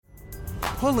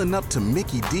Pulling up to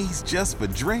Mickey D's just for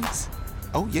drinks?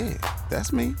 Oh yeah,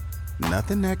 that's me.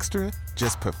 Nothing extra,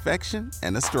 just perfection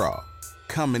and a straw.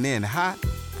 Coming in hot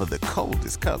for the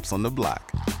coldest cups on the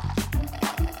block.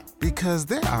 Because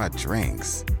there are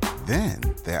drinks. Then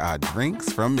there are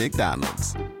drinks from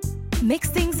McDonald's.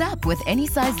 Mix things up with any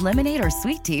size lemonade or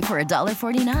sweet tea for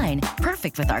 $1.49.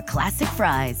 Perfect with our classic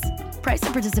fries. Price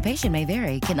and participation may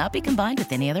vary. Cannot be combined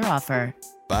with any other offer.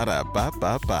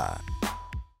 Ba-da-ba-ba-ba.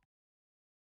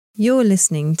 You're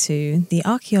listening to the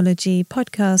Archaeology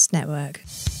Podcast Network.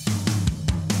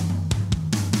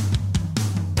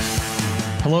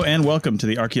 Hello and welcome to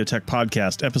the ArchaeoTech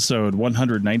Podcast, episode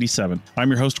 197. I'm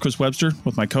your host, Chris Webster,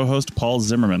 with my co-host, Paul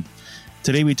Zimmerman.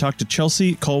 Today we talk to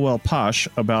Chelsea Colwell-Pasch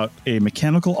about a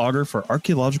mechanical auger for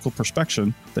archaeological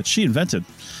perspection that she invented.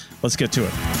 Let's get to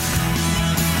it.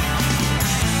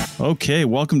 Okay,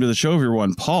 welcome to the show,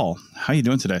 everyone. Paul, how you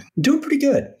doing today? Doing pretty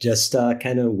good. Just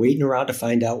kind of waiting around to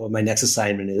find out what my next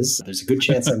assignment is. There's a good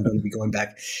chance I'm going to be going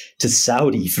back to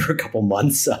Saudi for a couple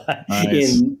months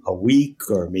in a week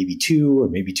or maybe 2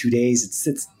 days.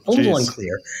 It's a little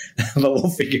unclear, but we'll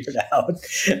figure it out.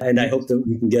 And I hope that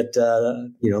we can get,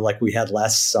 like we had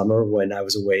last summer when I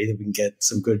was away, that we can get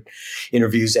some good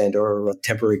interviews and or a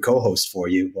temporary co-host for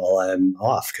you while I'm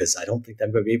off, because I don't think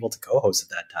I'm going to be able to co-host at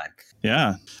that time.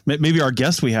 Yeah. Maybe our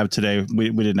guest we have today, we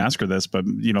didn't ask her this, but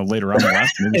later on the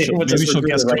last, maybe she'll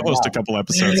guest co-host a couple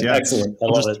episodes. Yeah. Excellent.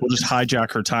 We'll just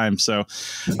hijack her time. So,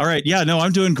 all right. Yeah, no,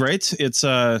 I'm doing great. It's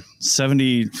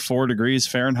 74 degrees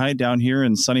Fahrenheit down here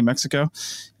in sunny Mexico.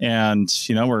 And,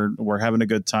 we're having a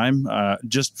good time.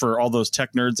 Just for all those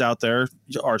tech nerds out there,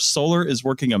 our solar is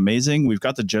working amazing. We've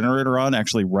got the generator on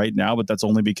actually right now, but that's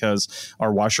only because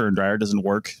our washer and dryer doesn't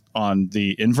work on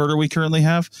the inverter we currently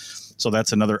have. So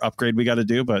that's another upgrade we got to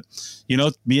do. But,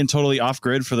 being totally off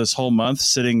grid for this whole month,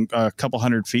 sitting a couple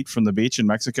hundred feet from the beach in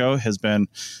Mexico has been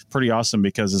pretty awesome,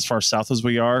 because as far south as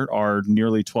we are, our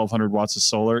nearly 1,200 watts of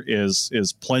solar is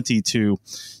plenty to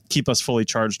keep us fully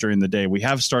charged during the day. We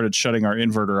have started shutting our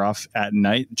inverter off at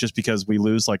night just because we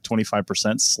lose like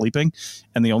 25% sleeping.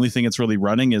 And the only thing it's really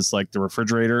running is like the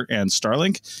refrigerator and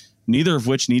Starlink, neither of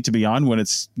which need to be on when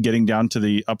it's getting down to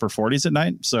the upper 40s at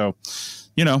night. So,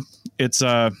 it's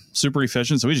super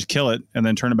efficient. So we just kill it and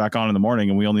then turn it back on in the morning,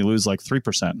 and we only lose like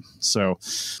 3%. So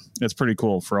it's pretty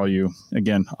cool for all you,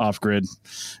 again, off-grid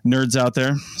nerds out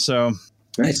there. So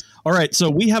nice. All right. So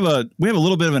we have a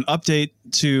little bit of an update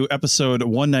to episode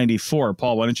 194.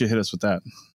 Paul, why don't you hit us with that?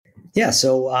 Yeah,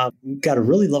 so we got a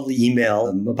really lovely email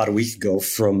about a week ago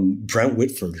from Brent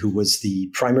Whitford, who was the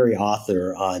primary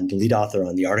author the lead author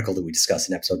on the article that we discussed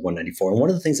in episode 194. And one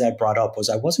of the things I brought up was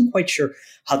I wasn't quite sure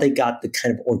how they got the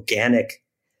kind of organic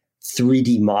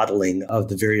 3D modeling of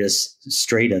the various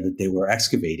strata that they were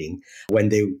excavating, when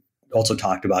they also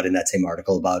talked about in that same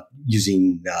article about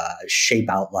using shape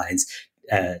outlines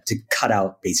to cut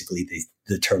out basically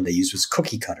the term they used was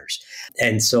cookie cutters.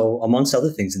 And so amongst other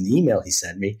things in the email he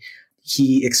sent me,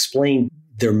 he explained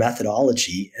their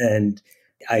methodology, and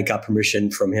I got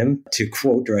permission from him to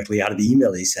quote directly out of the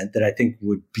email he sent that I think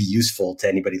would be useful to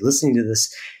anybody listening to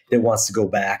this that wants to go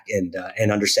back and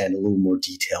understand a little more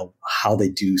detail how they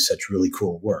do such really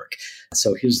cool work.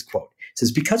 So here's the quote. It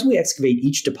says, because we excavate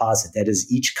each deposit, that is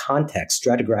each context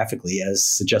stratigraphically as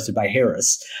suggested by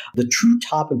Harris, the true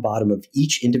top and bottom of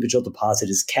each individual deposit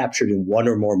is captured in one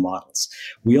or more models.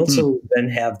 We also then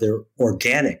have their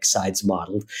organic sides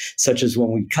modeled, such as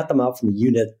when we cut them out from a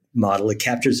unit model, it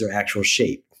captures their actual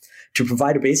shape. To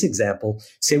provide a basic example,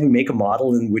 say we make a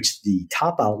model in which the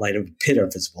top outline of the pit are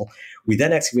visible. We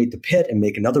then excavate the pit and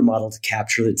make another model to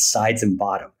capture its sides and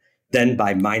bottom. Then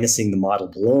by minusing the model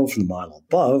below from the model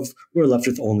above, we're left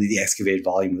with only the excavated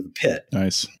volume of the pit.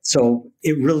 Nice. So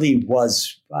it really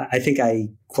was, I think I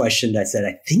said,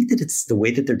 I think that it's the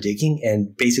way that they're digging.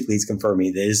 And basically it's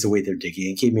confirming that it is the way they're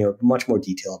digging. It gave me much more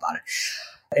detail about it.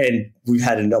 And we've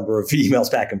had a number of emails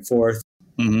back and forth.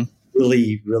 Mm-hmm.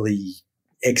 Really, really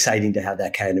exciting to have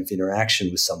that kind of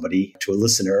interaction with somebody, to a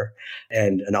listener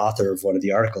and an author of one of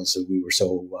the articles that we were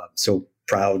so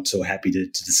proud, so happy to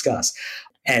discuss.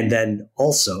 And then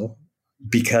also,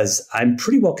 because I'm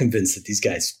pretty well convinced that these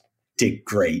guys did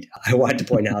great, I wanted to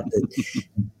point out that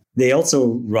they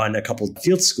also run a couple of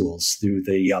field schools through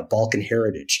the Balkan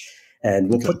Heritage. And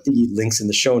we'll put the links in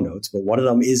the show notes, but one of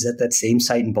them is at that same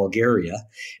site in Bulgaria.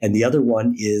 And the other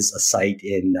one is a site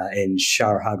in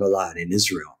Shar HaGolan in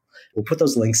Israel. We'll put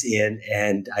those links in.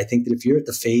 And I think that if you're at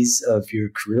the phase of your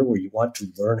career where you want to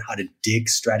learn how to dig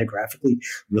stratigraphically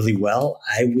really well,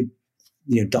 I would,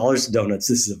 dollars to donuts,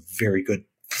 this is a very good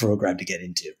program to get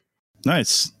into.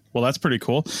 Nice. Well, that's pretty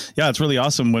cool. Yeah, it's really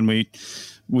awesome when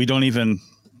we don't even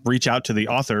reach out to the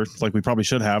author like we probably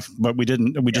should have, but we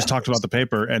didn't. We just talked about the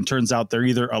paper, and turns out they're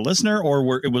either a listener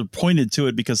or it was pointed to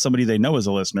it because somebody they know is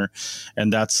a listener.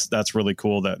 And that's really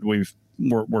cool that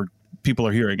we're people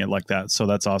are hearing it like that. So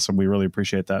that's awesome. We really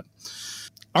appreciate that.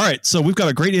 All right, so we've got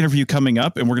a great interview coming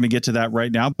up, and we're going to get to that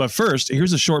right now. But first,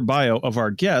 here's a short bio of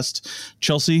our guest,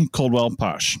 Chelsea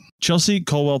Colwell-Pasch. Chelsea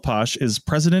Colwell-Pasch is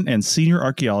president and senior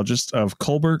archaeologist of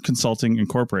Colbert Consulting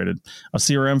Incorporated, a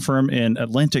CRM firm in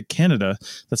Atlantic Canada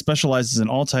that specializes in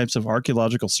all types of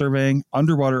archaeological surveying,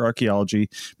 underwater archaeology,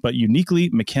 but uniquely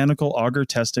mechanical auger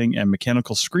testing and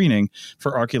mechanical screening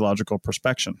for archaeological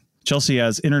prospection. Chelsea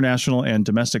has international and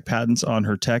domestic patents on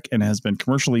her tech and has been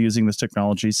commercially using this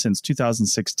technology since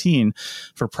 2016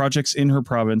 for projects in her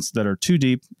province that are too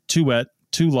deep, too wet,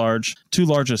 too large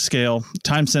a scale,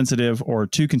 time sensitive, or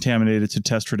too contaminated to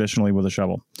test traditionally with a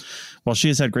shovel. While she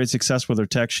has had great success with her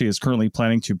tech, she is currently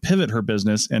planning to pivot her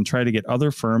business and try to get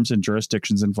other firms and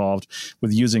jurisdictions involved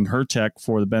with using her tech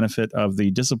for the benefit of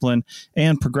the discipline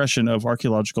and progression of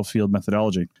archaeological field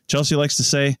methodology. Chelsea likes to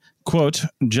say, quote,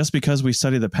 "Just because we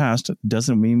study the past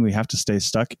doesn't mean we have to stay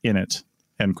stuck in it,"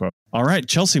 end quote. All right,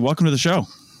 Chelsea, welcome to the show.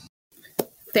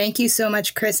 Thank you so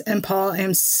much, Chris and Paul.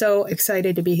 I'm so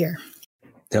excited to be here.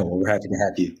 No, well, we're happy to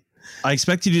have you. I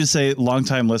expected you to say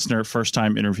longtime listener, first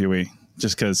time interviewee,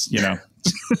 just because, you know.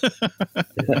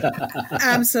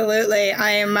 Absolutely.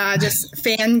 I am just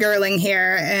fangirling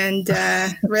here and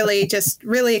really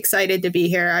excited to be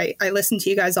here. I listen to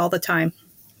you guys all the time.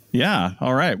 Yeah.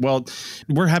 All right. Well,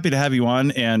 we're happy to have you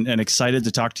on and excited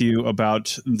to talk to you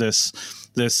about this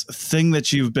thing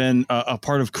that you've been a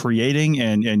part of creating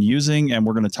and using. And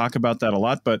we're going to talk about that a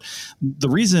lot. But the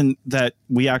reason that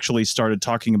we actually started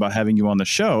talking about having you on the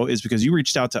show is because you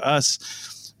reached out to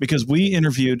us because we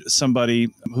interviewed somebody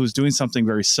who's doing something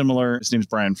very similar. His name's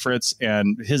Brian Fritz,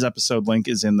 and his episode link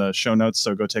is in the show notes.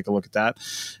 So go take a look at that.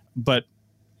 But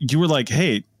you were like,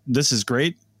 hey, this is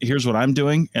great. Here's what I'm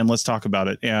doing, and let's talk about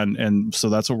it. And so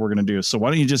that's what we're going to do. So why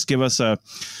don't you just give us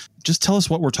just tell us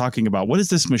what we're talking about. What is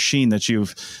this machine that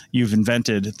you've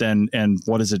invented then, and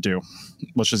what does it do?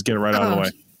 Let's just get it right out of the way.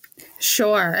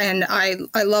 Sure. And I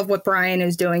love what Brian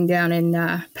is doing down in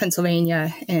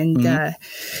Pennsylvania. And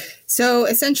so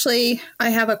essentially I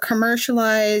have a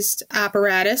commercialized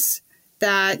apparatus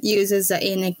that uses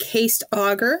an encased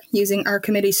auger using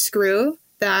Archimedes screw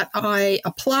that I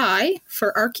apply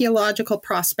for archaeological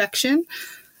prospection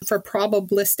for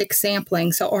probabilistic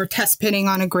sampling, or test pitting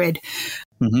on a grid.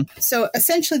 Mm-hmm. So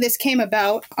essentially this came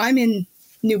about, I'm in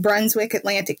New Brunswick,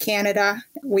 Atlantic Canada.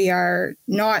 We are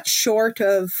not short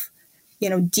of,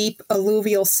 deep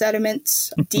alluvial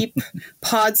sediments, deep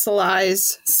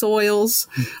podsilized soils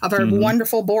of our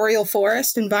wonderful boreal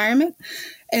forest environment.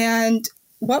 And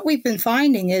what we've been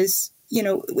finding is,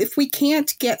 if we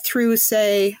can't get through,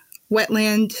 say,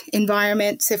 wetland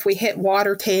environments, if we hit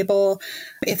water table,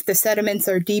 if the sediments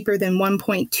are deeper than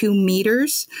 1.2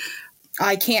 meters,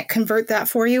 I can't convert that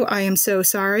for you. I am so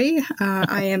sorry.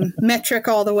 I am metric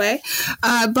all the way.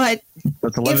 But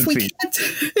that's 11 feet.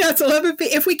 It's 11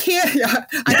 feet. If we can't,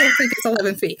 I don't think it's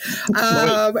 11 feet.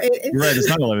 You're right. It's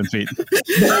not 11 feet.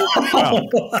 Wow.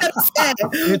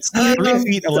 It's 3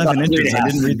 feet, 11 inches. I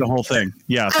didn't read the whole thing.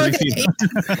 Yeah. 3 feet.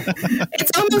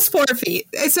 It's almost 4 feet.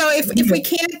 So if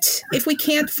we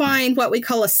can't find what we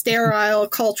call a sterile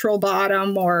cultural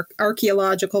bottom or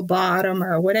archaeological bottom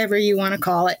or whatever you want to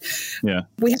call it,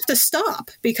 we have to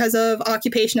stop because of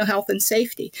occupational health and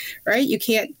safety, right? You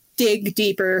can't dig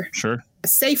deeper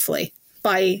safely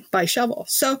by shovel.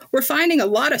 So we're finding a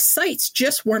lot of sites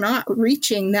just were not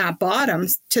reaching that bottom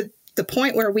to the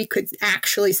point where we could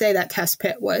actually say that test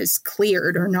pit was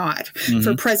cleared or not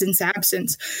for presence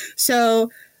absence.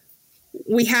 So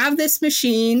we have this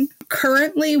machine.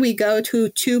 Currently, we go to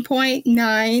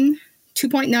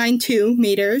 2.92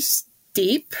 meters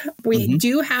deep. We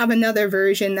do have another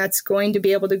version that's going to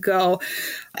be able to go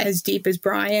as deep as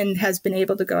Brian has been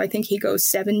able to go. I think he goes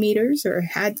 7 meters or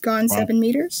had gone 7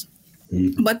 meters.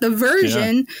 But the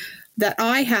version that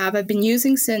I have, I've been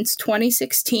using since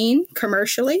 2016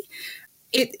 commercially.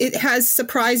 It has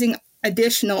surprising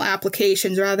additional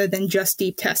applications rather than just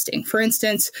deep testing. For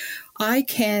instance, I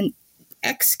can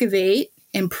excavate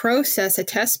and process a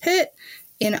test pit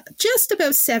in just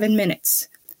about 7 minutes.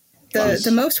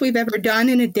 The most we've ever done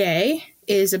in a day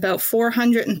is about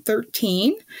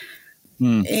 413.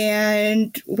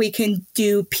 And we can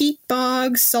do peat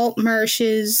bogs, salt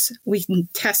marshes. We can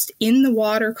test in the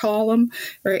water column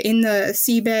or in the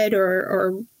seabed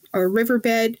or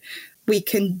riverbed. We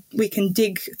can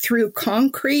dig through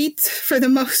concrete for the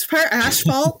most part,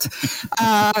 asphalt,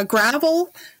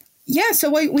 gravel. Yeah, so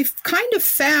we've kind of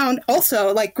found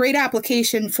also like great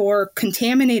application for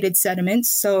contaminated sediments.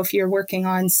 So if you're working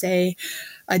on, say,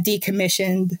 a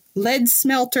decommissioned lead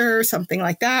smelter or something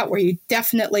like that, where you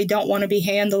definitely don't want to be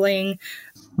handling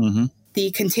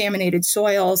the contaminated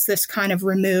soils, this kind of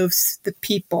removes the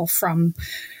people from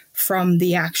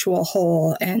the actual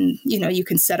hole, and you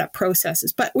can set up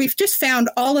processes. But we've just found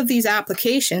all of these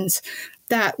applications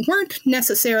that weren't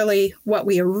necessarily what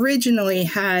we originally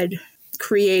had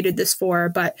created this for,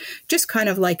 but just kind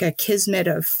of like a kismet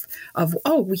of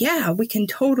oh yeah, we can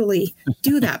totally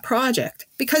do that project,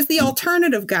 because the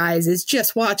alternative, guys, is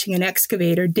just watching an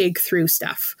excavator dig through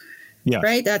stuff. Yeah.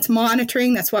 Right? That's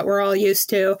monitoring. That's what we're all used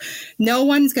to. No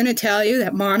one's going to tell you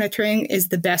that monitoring is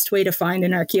the best way to find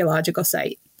an archaeological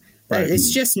site. Right.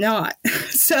 It's just not.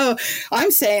 So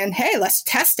I'm saying, hey, let's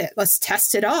test it. Let's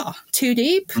test it all. Too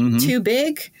deep, too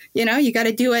big. You got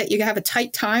to do it. You have a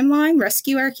tight timeline.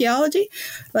 Rescue archaeology.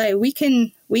 Like we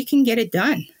can get it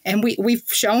done, and we've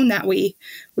shown that we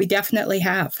definitely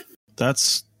have.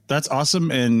 That's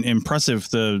awesome and impressive,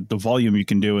 the volume you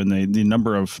can do and the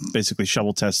number of basically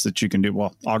shovel tests that you can do.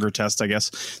 Well, auger tests, I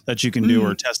guess, that you can do,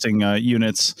 or testing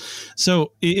units.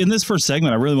 So in this first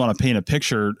segment, I really want to paint a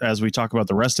picture as we talk about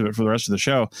the rest of it for the rest of the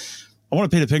show. I want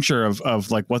to paint a picture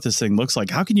of like what this thing looks like.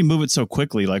 How can you move it so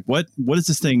quickly? Like what is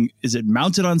this thing? Is it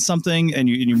mounted on something and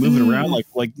you move it around?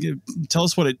 Like tell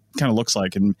us what it kind of looks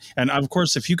like. And of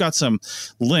course, if you got some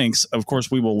links, of course,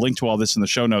 we will link to all this in the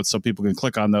show notes so people can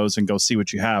click on those and go see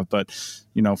what you have. But,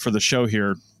 for the show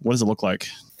here, what does it look like?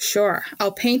 Sure.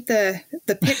 I'll paint the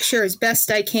picture as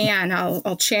best I can.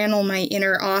 I'll channel my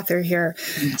inner author here.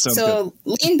 So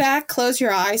lean back, close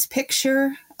your eyes,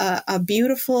 picture a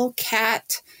beautiful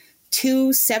Cat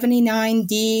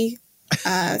 279D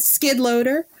skid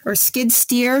loader or skid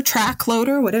steer, track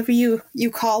loader, whatever you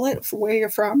call it, for where you're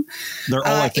from. They're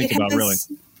all I think about, really.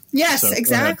 Yes, so,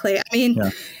 exactly. I mean,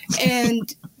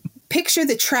 and picture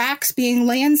the tracks being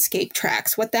landscape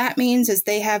tracks. What that means is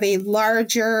they have a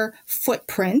larger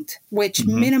footprint, which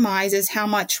minimizes how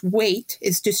much weight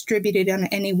is distributed on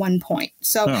any one point.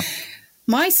 So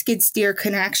my skid steer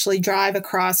can actually drive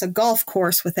across a golf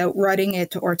course without rutting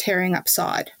it or tearing up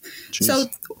sod. Jeez. So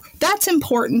that's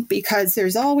important, because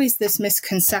there's always this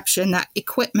misconception that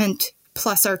equipment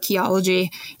plus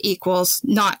archaeology equals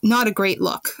not a great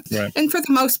look. Right. And for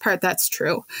the most part, that's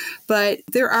true. But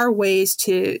there are ways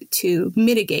to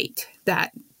mitigate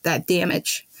that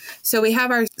damage. So we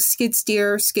have our skid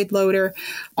steer, skid loader.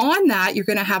 On that, you're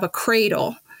going to have a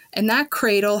cradle. And that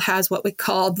cradle has what we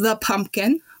call the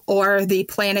pumpkin, or the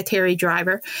planetary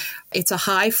driver. It's a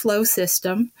high flow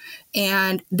system.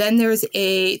 And then there's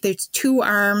two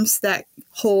arms that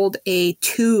hold a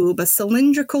tube, a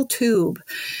cylindrical tube.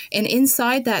 And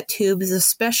inside that tube is a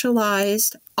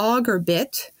specialized auger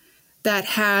bit that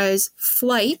has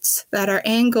flights that are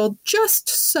angled just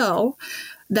so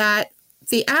that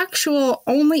the actual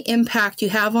only impact you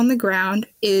have on the ground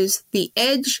is the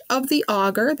edge of the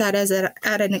auger that is at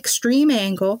an extreme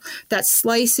angle that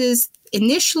slices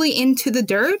initially into the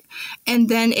dirt, and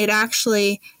then it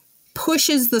actually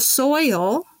pushes the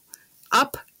soil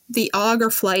up the auger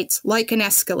flights like an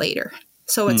escalator.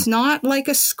 So it's not like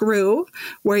a screw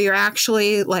where you're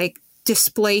actually like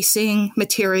displacing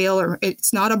material, or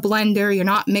it's not a blender. You're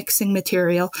not mixing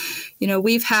material.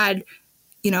 We've had,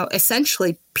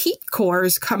 essentially peat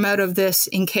cores come out of this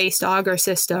encased auger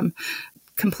system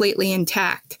completely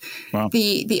intact. Wow.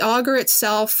 The auger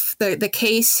itself, the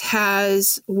case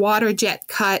has water jet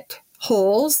cut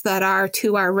holes that are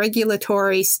to our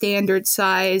regulatory standard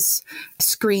size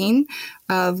screen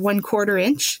of 1/4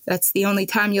 inch. That's the only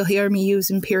time you'll hear me use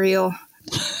imperial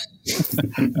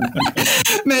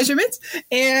measurements.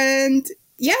 And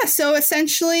so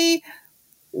essentially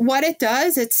what it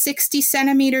does, it's 60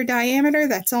 centimeter diameter.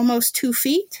 That's almost 2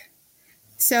 feet.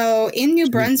 So in New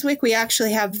Brunswick, we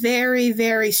actually have very,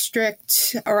 very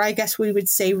strict, or I guess we would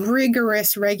say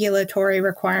rigorous regulatory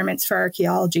requirements for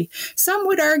archaeology. Some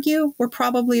would argue we're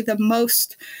probably the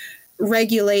most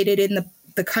regulated in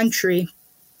the country,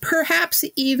 perhaps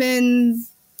even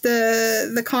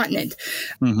the continent.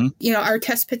 Our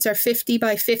test pits are 50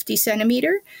 by 50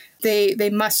 centimeter.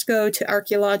 They must go to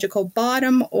archaeological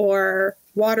bottom or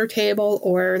water table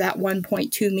or that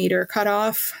 1.2 meter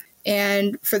cutoff.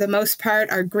 And for the most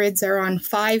part, our grids are on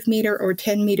 5 meter or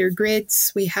 10 meter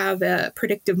grids. We have a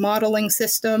predictive modeling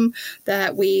system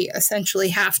that we essentially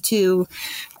have to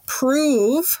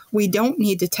prove we don't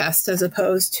need to test, as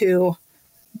opposed to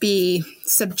be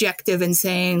subjective in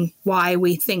saying why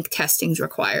we think testing is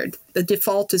required. The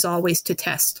default is always to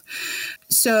test.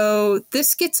 So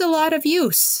this gets a lot of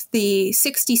use. The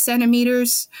 60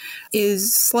 centimeters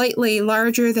is slightly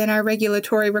larger than our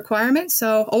regulatory requirement.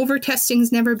 So over testing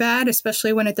is never bad,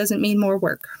 especially when it doesn't mean more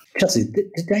work. Chelsea, did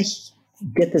I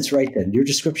get this right then? Your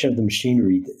description of the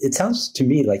machinery, it sounds to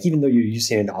me like even though you're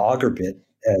using an auger bit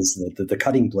as the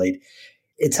cutting blade,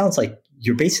 it sounds like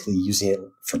you're basically using it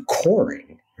for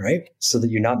coring, right? So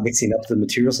that you're not mixing up the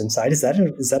materials inside. Is that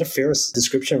a fair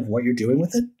description of what you're doing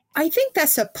with it? I think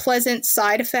that's a pleasant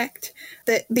side effect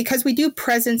that because we do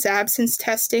presence absence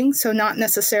testing, so not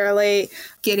necessarily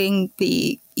getting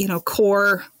the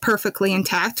core perfectly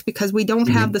intact, because we don't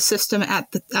have the system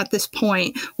at this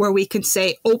point where we can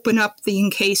say open up the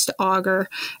encased auger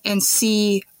and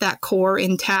see that core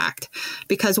intact,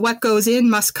 because what goes in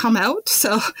must come out.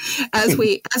 So as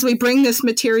we bring this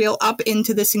material up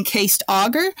into this encased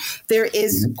auger, there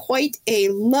is quite a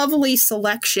lovely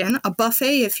selection, a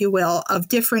buffet, if you will, of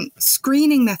different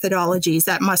screening methodologies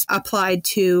that must apply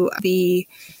to the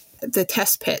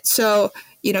test pit. So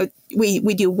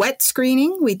we do wet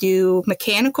screening, we do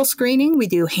mechanical screening, we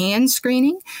do hand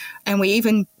screening, and we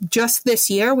even just this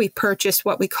year we purchased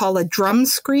what we call a drum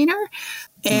screener,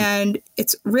 and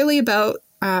it's really about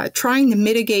trying to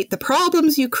mitigate the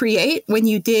problems you create when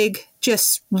you dig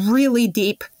just really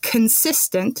deep,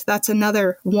 consistent. That's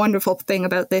another wonderful thing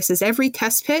about this is every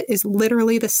test pit is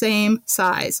literally the same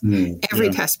size.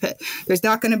 Every test pit. There's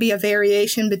not going to be a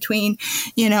variation between,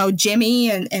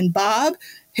 Jimmy and Bob,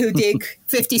 who dig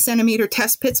 50 centimeter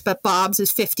test pits, but Bob's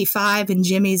is 55 and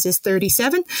Jimmy's is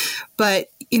 37. But,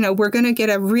 we're going to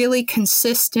get a really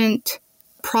consistent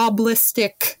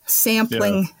probabilistic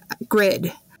sampling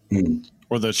grid.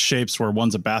 Or the shapes where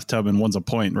one's a bathtub and one's a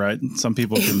point, right? Some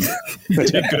people can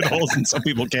dig good holes and some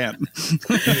people can't.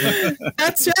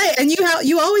 That's right. And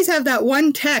you always have that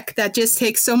one tech that just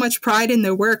takes so much pride in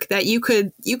their work that you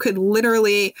could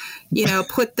literally,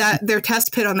 put their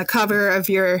test pit on the cover of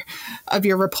your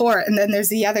report. And then there's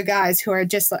the other guys who are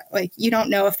just like you don't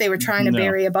know if they were trying to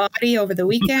bury a body over the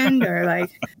weekend or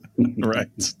like. Right.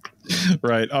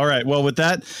 All right. Well, with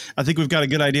that, I think we've got a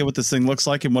good idea what this thing looks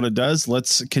like and what it does.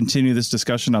 Let's continue this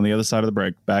discussion on the other side of the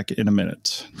break. Back in a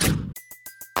minute.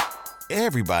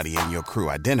 Everybody in your crew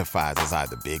identifies as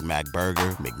either Big Mac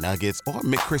Burger, McNuggets, or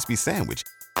McCrispy Sandwich.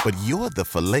 But you're the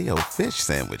Filet-O-Fish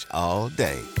Sandwich all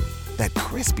day. That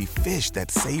crispy fish, that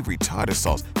savory tartar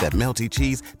sauce, that melty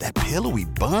cheese, that pillowy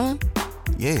bun.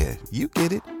 Yeah, you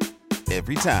get it.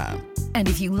 Every time. And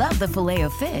if you love the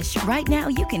Filet-O-Fish, right now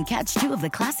you can catch two of the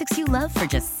classics you love for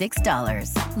just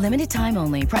 $6. Limited time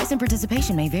only. Price and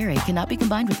participation may vary. Cannot be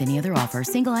combined with any other offer.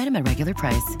 Single item at regular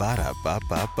price.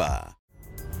 Ba-da-ba-ba-ba.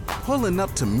 Pulling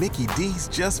up to Mickey D's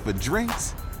just for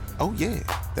drinks? Oh yeah,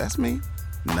 that's me.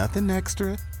 Nothing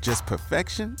extra, just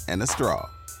perfection and a straw.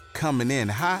 Coming in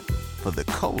hot for the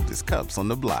coldest cups on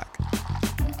the block.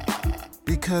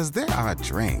 Because there are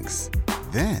drinks.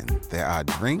 Then there are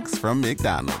drinks from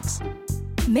McDonald's.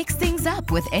 Mix things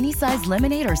up with any size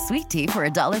lemonade or sweet tea for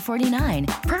 $1.49.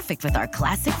 Perfect with our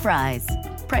classic fries.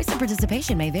 Price and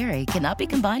participation may vary. Cannot be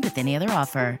combined with any other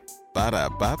offer.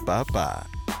 Ba-da-ba-ba-ba.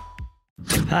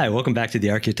 Hi, welcome back to the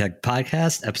ArchaeoTech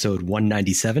podcast, episode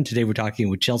 197. Today we're talking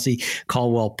with Chelsea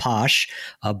Colwell-Pasch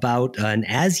about an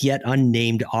as yet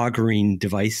unnamed augering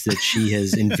device that she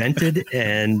has invented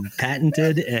and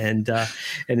patented and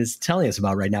is telling us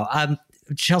about right now.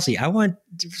 Chelsea,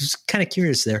 just kind of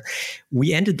curious there.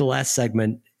 We ended the last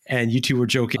segment and you two were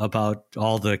joking about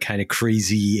all the kind of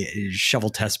crazy shovel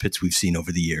test pits we've seen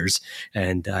over the years.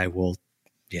 And I will,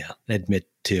 admit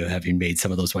to having made some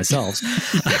of those myself.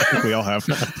 I think we all have.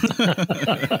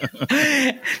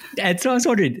 And so I was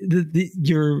wondering,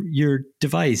 your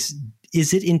device,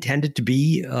 is it intended to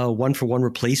be a one-for-one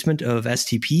replacement of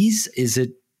STPs? Is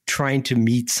it trying to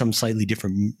meet some slightly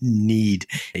different need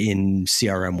in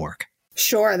CRM work?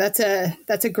 Sure, that's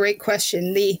a great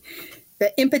question. The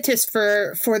impetus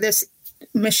for this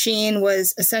machine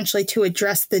was essentially to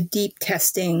address the deep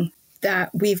testing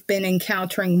that we've been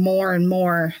encountering more and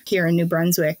more here in New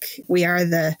Brunswick. We are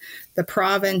the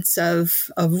province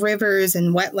of rivers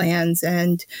and wetlands,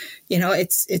 and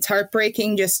it's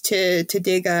heartbreaking just to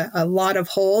dig a lot of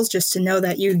holes just to know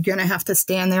that you're going to have to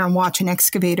stand there and watch an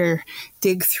excavator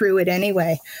dig through it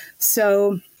anyway.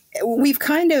 So we've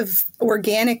kind of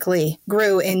organically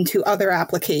grew into other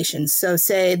applications. So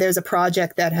say there's a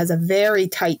project that has a very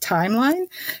tight timeline,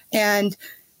 and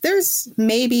there's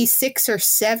maybe 6 or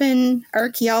 7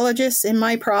 archaeologists in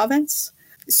my province.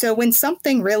 So when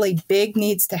something really big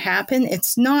needs to happen,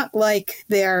 it's not like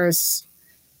there's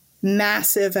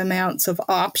massive amounts of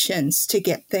options to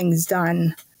get things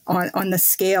done on the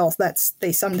scale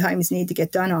they sometimes need to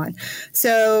get done on.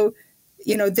 So,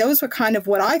 those were kind of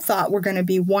what I thought were going to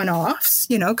be one-offs,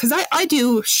 because I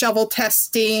do shovel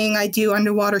testing, I do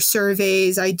underwater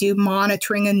surveys, I do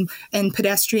monitoring and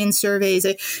pedestrian surveys,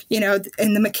 and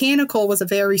the mechanical was a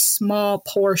very small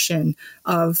portion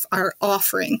of our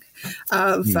offering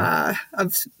of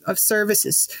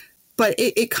services. But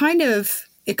it kind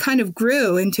of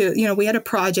grew into, we had a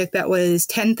project that was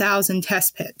 10,000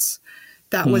 test pits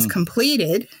that was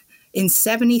completed in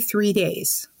 73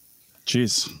 days.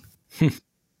 Jeez.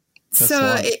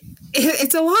 So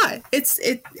it's a lot.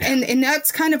 And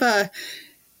that's kind of I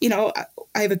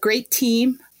have a great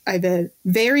team. I have a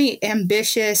very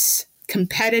ambitious,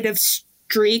 competitive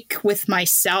streak with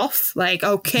myself. Like,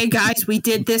 okay, guys, we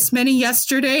did this many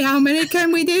yesterday. How many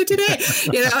can we do today?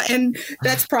 And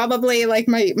that's probably like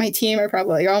my team are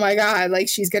probably like, oh my God, like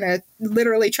she's going to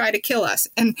literally try to kill us.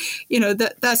 And,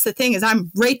 that's the thing is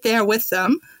I'm right there with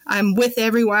them. I'm with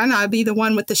everyone. I'll be the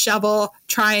one with the shovel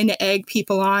trying to egg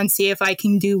people on, see if I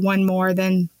can do one more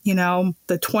than, the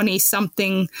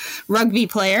 20-something rugby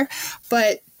player.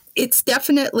 But it's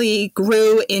definitely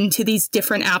grew into these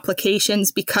different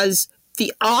applications because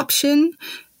the option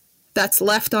that's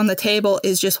left on the table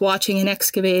is just watching an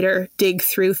excavator dig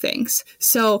through things.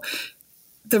 So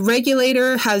the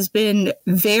regulator has been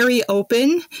very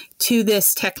open to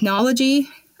this technology.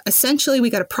 Essentially, we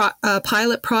got a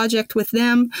pilot project with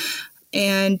them,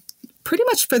 and pretty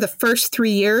much for the first 3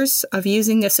 years of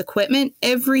using this equipment,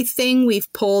 everything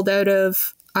we've pulled out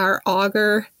of our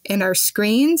auger and our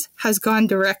screens has gone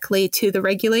directly to the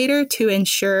regulator to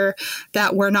ensure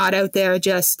that we're not out there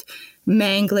just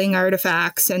mangling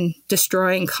artifacts and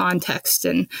destroying context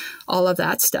and all of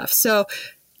that stuff. So,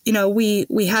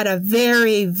 we had a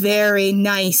very, very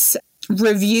nice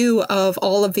review of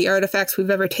all of the artifacts we've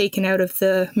ever taken out of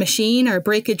the machine. Our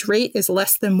breakage rate is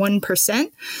less than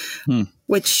 1%,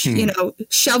 which,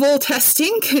 shovel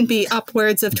testing can be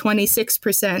upwards of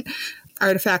 26%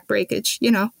 artifact breakage,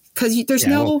 because there's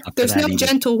no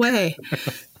gentle way.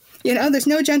 There's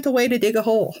no gentle way to dig a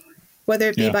hole, whether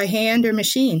it be by hand or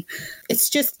machine. It's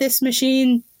just this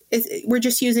machine. We're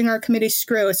just using our committee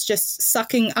screw. It's just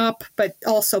sucking up, but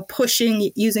also pushing,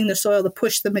 using the soil to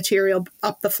push the material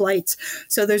up the flights.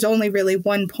 So there's only really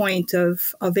one point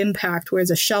of impact, whereas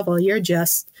a shovel, you're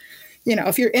just,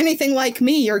 if you're anything like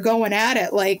me, you're going at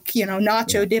it like,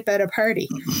 nacho dip at a party.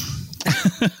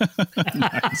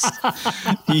 Nice.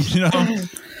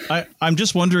 I'm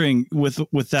just wondering with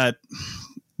that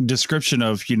description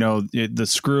of the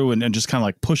screw and just kind of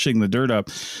like pushing the dirt up,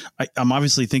 I'm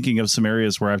obviously thinking of some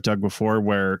areas where I've dug before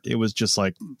where it was just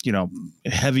like a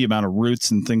heavy amount of roots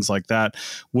and things like that.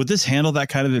 Would this handle that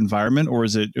kind of environment, or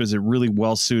is it really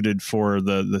well suited for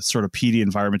the sort of peaty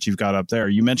environment you've got up there?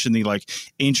 You mentioned the like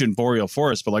ancient boreal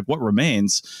forest, but like what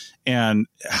remains and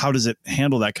how does it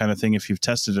handle that kind of thing if you've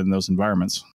tested in those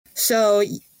environments? So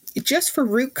just for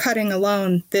root cutting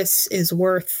alone, this is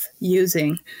worth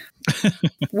using.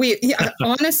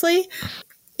 Honestly,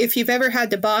 if you've ever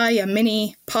had to buy a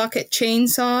mini pocket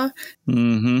chainsaw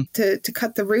to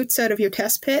cut the roots out of your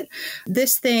test pit,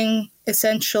 this thing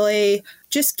essentially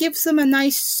just gives them a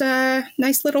nice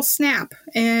little snap,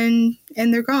 and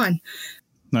they're gone.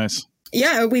 Nice.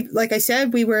 Yeah, like I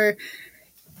said, we were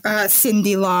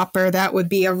Cindy Lauper. That would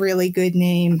be a really good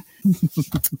name.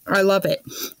 I love it.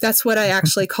 That's what I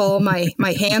actually call my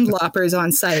hand loppers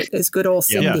on site, is good old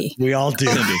Cindy. Yeah, we all do.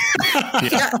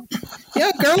 Yeah,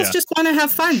 girls just want to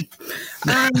have fun.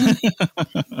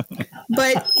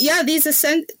 But yeah,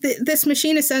 this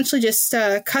machine essentially just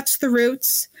cuts the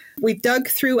roots. We've dug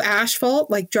through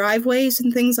asphalt, like driveways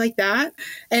and things like that.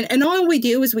 And all we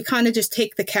do is we kind of just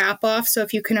take the cap off. So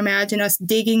if you can imagine us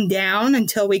digging down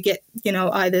until we get,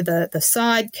 either the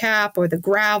side cap or the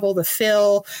gravel, the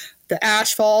fill, the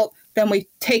asphalt, then we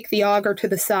take the auger to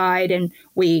the side and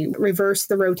we reverse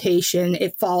the rotation.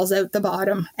 It falls out the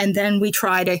bottom. And then we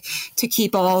try to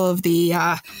keep all of the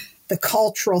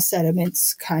cultural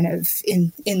sediments kind of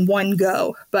in one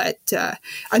go. But a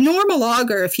normal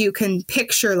auger, if you can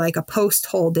picture like a post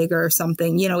hole digger or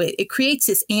something, it creates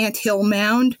this anthill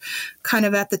mound kind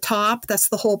of at the top. That's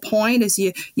the whole point, is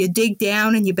you dig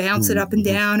down and you bounce it up and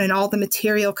down, and all the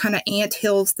material kind of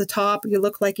anthills the top. You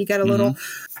look like you got a little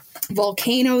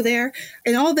volcano there.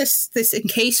 And all this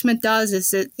encasement does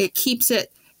is it keeps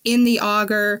it in the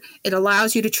auger. It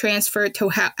allows you to transfer it to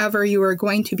however you are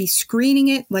going to be screening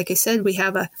it. Like I said, we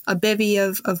have a bevy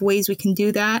of ways we can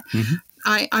do that.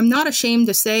 I'm not ashamed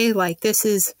to say, like, this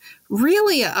is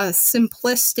really a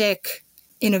simplistic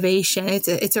innovation.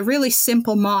 It's a really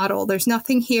simple model. There's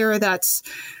nothing here that's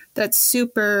that's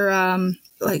super,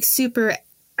 super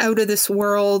out of this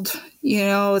world.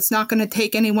 It's not going to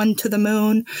take anyone to the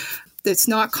moon. It's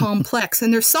not complex.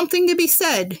 And there's something to be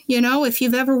said, if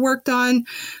you've ever worked on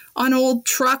old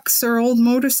trucks or old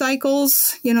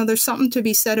motorcycles, there's something to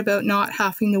be said about not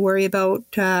having to worry about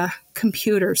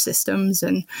computer systems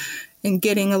and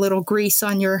getting a little grease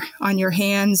on your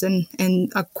hands,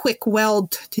 and a quick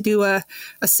weld to do a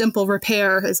simple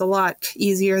repair is a lot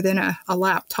easier than a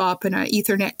laptop and an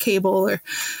Ethernet cable.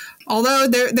 Although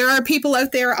there are people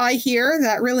out there, I hear,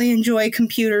 that really enjoy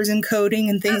computers and coding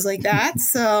and things like that.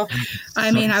 So,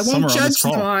 I won't judge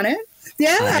them on it.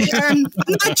 Yeah, I'm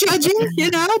not judging,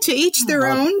 to each their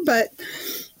own, but...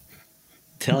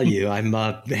 Tell you, I'm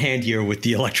handier with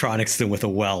the electronics than with a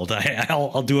weld.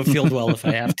 I'll do a field weld if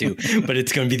I have to, but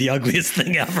it's going to be the ugliest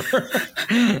thing ever.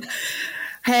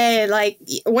 Hey,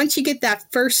 once you get that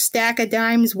first stack of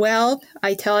dimes weld,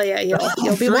 I tell you,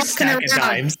 you'll be walking around.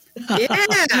 Dimes.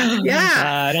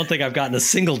 Yeah. I don't think I've gotten a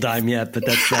single dime yet, but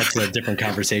that's a different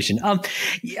conversation.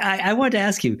 I wanted to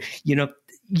ask you,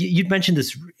 you'd mentioned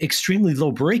this extremely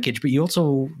low breakage, but you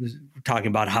also talking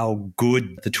about how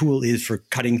good the tool is for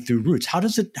cutting through roots. How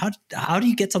do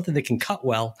you get something that can cut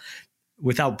well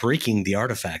without breaking the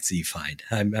artifacts that you find?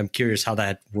 I'm curious how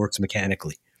that works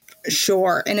mechanically.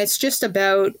 Sure. And it's just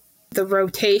about the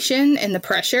rotation and the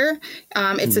pressure.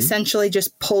 It's essentially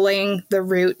just pulling the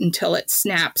root until it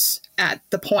snaps at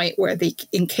the point where the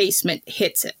encasement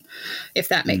hits it, if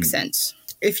that makes sense.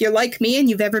 If you're like me and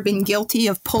you've ever been guilty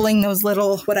of pulling those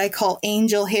little, what I call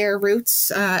angel hair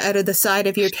roots out of the side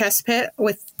of your test pit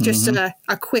with just a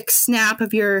quick snap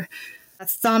of your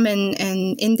thumb and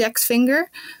index finger,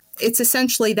 it's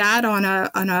essentially that on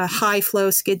a high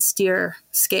flow skid steer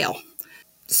scale.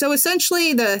 So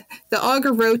essentially the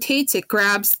auger rotates, it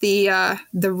grabs the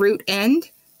root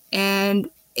end and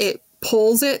it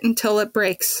pulls it until it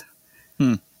breaks.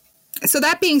 So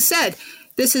that being said,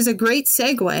 this is a great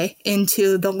segue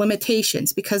into the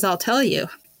limitations, because I'll tell you,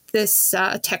 this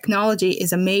technology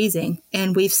is amazing,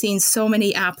 and we've seen so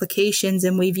many applications,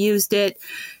 and we've used it,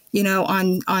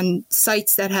 on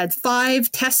sites that had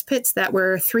 5 test pits that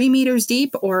were 3 meters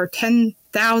deep, or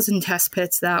 10,000 test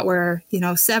pits that were,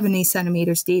 70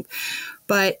 centimeters deep.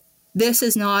 But this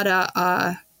is not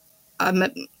a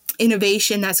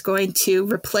innovation that's going to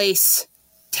replace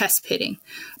test pitting.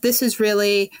 This is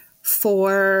really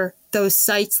for those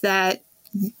sites that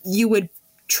you would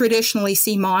traditionally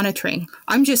see monitoring.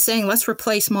 I'm just saying, let's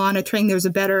replace monitoring. There's a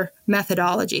better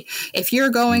methodology. If you're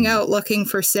going out looking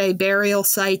for, say, burial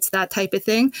sites, that type of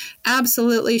thing,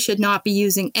 absolutely should not be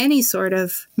using any sort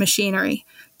of machinery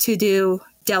to do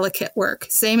delicate work.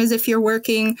 Same as if you're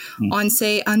working on,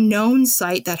 say, a known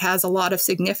site that has a lot of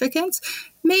significance,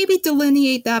 maybe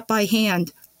delineate that by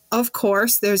hand. Of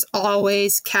course, there's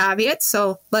always caveats.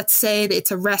 So let's say that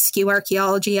it's a rescue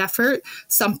archaeology effort.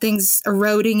 Something's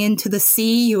eroding into the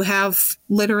sea. You have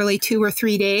literally 2 or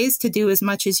 3 days to do as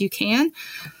much as you can.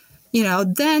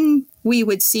 Then we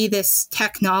would see this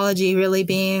technology really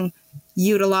being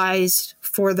utilized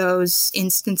for those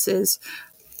instances.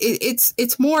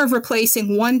 It's more of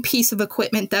replacing one piece of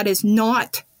equipment that is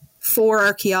not for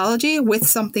archaeology with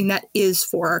something that is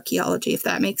for archaeology, if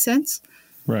that makes sense.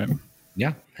 Right.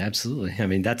 Yeah, absolutely. I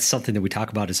mean, that's something that we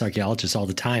talk about as archaeologists all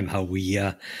the time, how we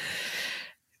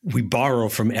borrow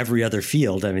from every other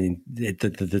field. I mean,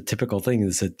 the typical thing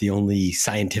is that the only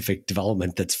scientific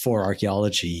development that's for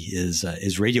archaeology is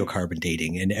radiocarbon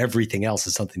dating, and everything else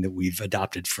is something that we've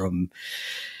adopted from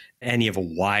any of a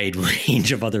wide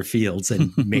range of other fields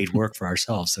and made work for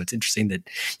ourselves. So it's interesting that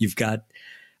you've got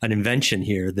an invention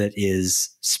here that is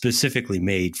specifically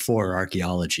made for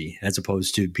archaeology, as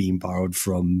opposed to being borrowed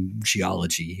from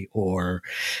geology or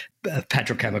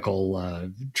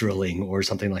petrochemical drilling or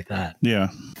something like that. Yeah.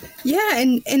 Yeah.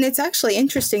 And it's actually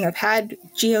interesting. I've had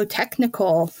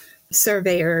geotechnical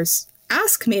surveyors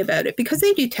ask me about it, because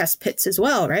they do test pits as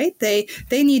well, right? They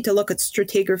need to look at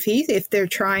stratigraphy if they're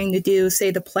trying to do,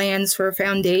 say, the plans for a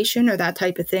foundation or that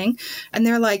type of thing. And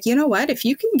they're like, you know what, if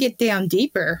you can get down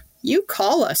deeper, you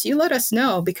call us, you let us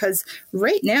know, because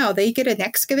right now they get an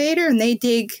excavator and they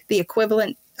dig the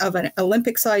equivalent of an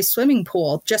Olympic-sized swimming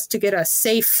pool just to get a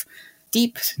safe,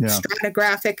 deep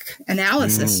stratigraphic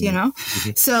analysis,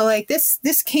 So like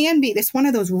this can be one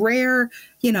of those rare,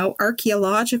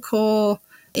 archaeological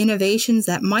innovations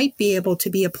that might be able to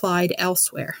be applied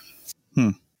elsewhere.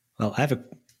 Well, I have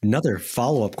another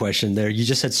follow-up question there. You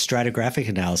just said stratigraphic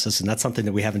analysis, and that's something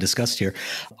that we haven't discussed here.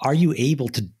 Are you able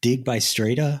to dig by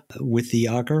strata with the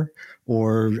auger,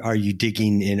 or are you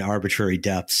digging in arbitrary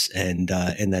depths and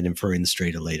then inferring the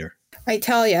strata later? I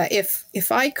tell you,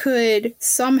 if I could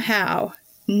somehow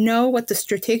know what the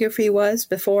stratigraphy was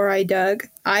before I dug,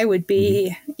 I would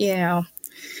be,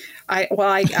 I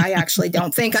actually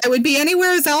don't think I would be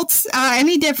anywhere else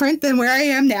any different than where I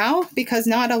am now, because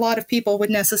not a lot of people would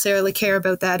necessarily care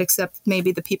about that, except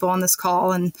maybe the people on this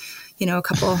call and, a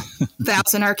couple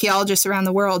thousand archaeologists around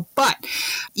the world. But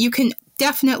you can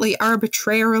definitely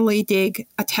arbitrarily dig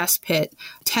a test pit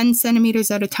 10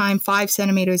 centimeters at a time, 5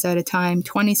 centimeters at a time,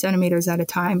 20 centimeters at a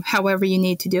time, however you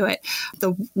need to do it.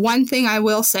 The one thing I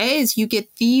will say is you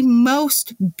get the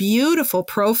most beautiful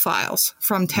profiles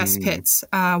from test pits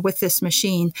with this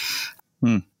machine.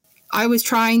 I was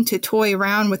trying to toy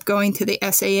around with going to the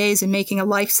SAAs and making a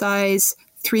life-size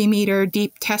 3-meter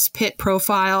deep test pit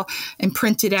profile and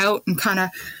print it out and kind of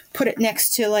put it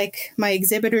next to like my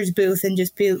exhibitor's booth and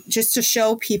just to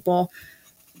show people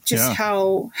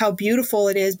how beautiful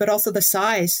it is, but also the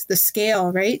size, the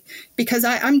scale, right? Because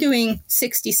I'm doing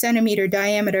 60 centimeter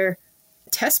diameter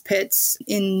test pits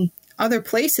in other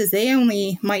places. They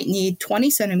only might need 20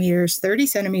 centimeters, 30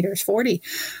 centimeters, 40.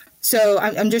 So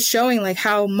I'm just showing like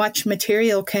how much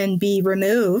material can be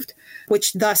removed,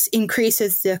 which thus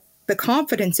increases the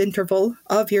confidence interval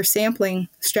of your sampling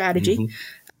strategy.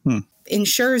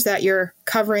 Ensures that you're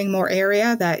covering more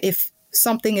area, that if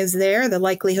something is there, the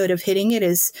likelihood of hitting it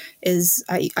is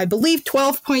I believe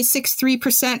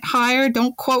 12.63% higher.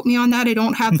 Don't quote me on that. I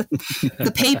don't have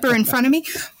the paper in front of me,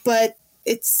 but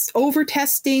it's over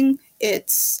testing.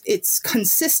 It's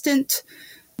consistent.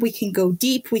 We can go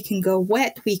deep, we can go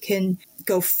wet, we can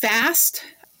go fast,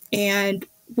 and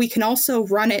we can also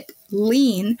run it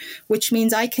lean, which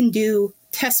means I can do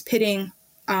test pitting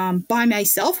by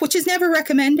myself, which is never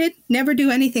recommended. Never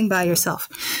do anything by yourself.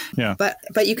 Yeah.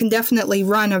 But you can definitely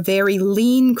run a very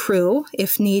lean crew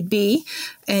if need be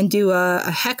and do a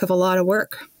heck of a lot of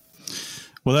work.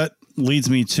 Well, that leads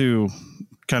me to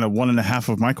kind of one and a half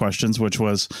of my questions, which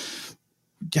was,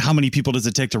 how many people does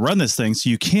it take to run this thing? So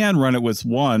you can run it with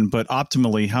one, but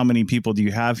optimally, how many people do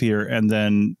you have here? And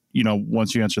then,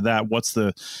 once you answer that, what's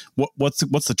the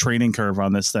training curve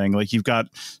on this thing? Like, you've got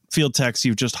field techs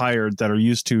you've just hired that are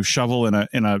used to shovel in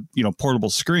a portable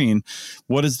screen.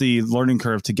 What is the learning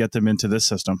curve to get them into this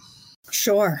system?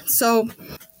 Sure. So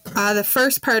the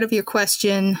first part of your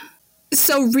question.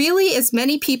 So really, as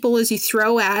many people as you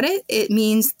throw at it, it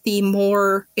means the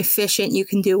more efficient you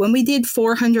can do. When we did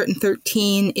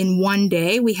 413 in one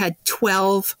day, we had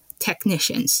 12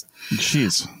 technicians.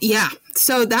 Jeez. Yeah.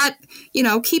 So that,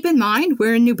 keep in mind,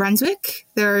 we're in New Brunswick.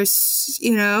 There's,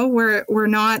 we're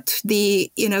not the,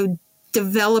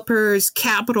 developers'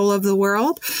 capital of the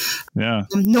world. Yeah.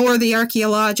 Nor the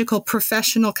archaeological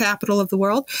professional capital of the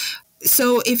world.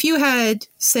 So if you had,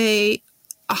 say,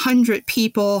 100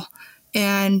 people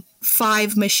and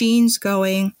 5 machines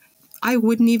going, I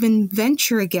wouldn't even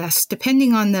venture a guess,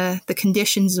 depending on the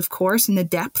conditions, of course, and the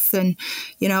depth and,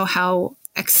 how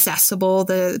accessible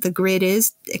the grid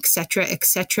is, et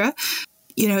cetera,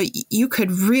 you could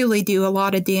really do a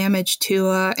lot of damage to,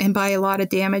 and by a lot of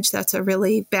damage, that's a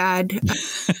really bad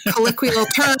colloquial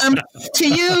term to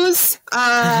use.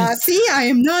 See, I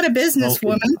am not a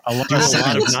businesswoman. A lot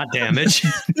of not damage.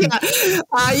 Yeah,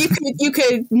 you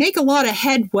could make a lot of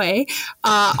headway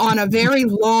on a very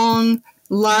long,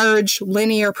 large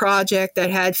linear project that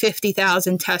had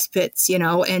 50,000 test pits,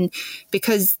 and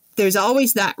because there's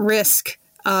always that risk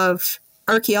of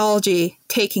archaeology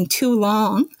taking too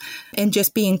long and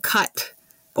just being cut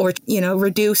or,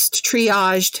 reduced,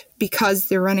 triaged because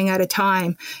they're running out of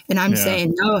time. And I'm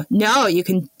saying, no, you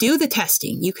can do the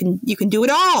testing. You can do it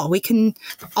all.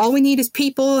 All we need is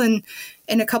people and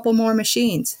a couple more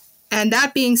machines. And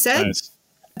that being said, nice.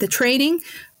 The training,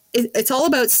 it's all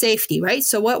about safety, right?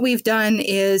 So what we've done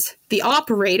is the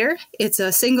operator, it's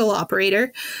a single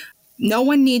operator. No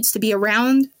one needs to be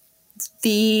around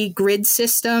the grid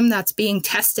system that's being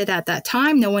tested at that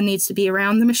time. No one needs to be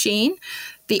around the machine.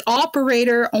 The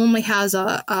operator only has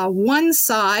a one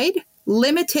side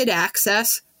limited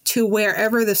access to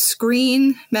wherever the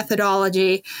screen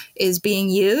methodology is being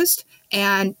used.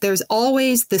 And there's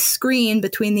always the screen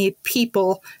between the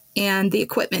people and the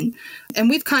equipment. And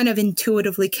we've kind of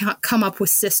intuitively come up with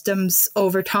systems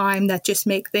over time that just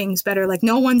make things better. Like,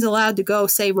 no one's allowed to go,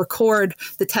 say, record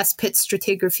the test pit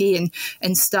stratigraphy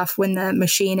and stuff when the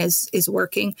machine is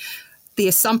working. The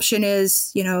assumption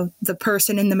is, the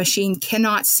person in the machine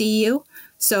cannot see you.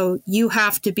 So you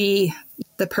have to be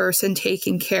the person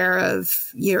taking care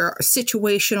of your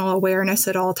situational awareness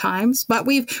at all times. But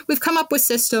we've come up with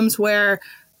systems where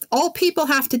all people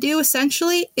have to do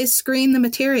essentially is screen the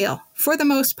material for the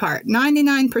most part.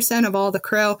 99% of all the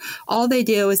crew, all they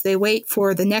do is they wait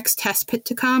for the next test pit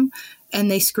to come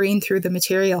and they screen through the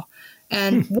material.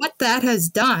 And what that has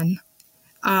done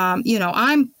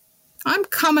I'm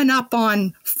coming up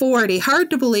on 40.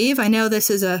 Hard to believe. I know this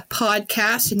is a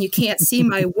podcast and you can't see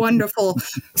my wonderful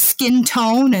skin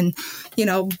tone and,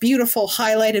 beautiful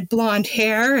highlighted blonde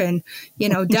hair and,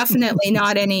 definitely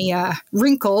not any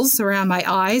wrinkles around my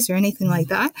eyes or anything like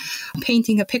that. I'm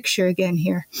painting a picture again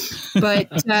here. But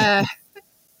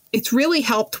it's really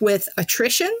helped with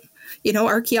attrition.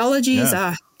 Archaeology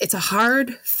it's a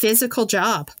hard physical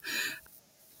job.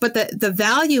 But the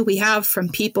value we have from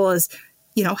people is,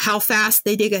 how fast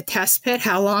they dig a test pit,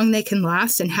 how long they can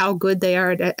last, and how good they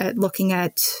are at looking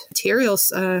at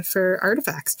materials for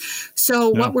artifacts. So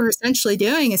what we're essentially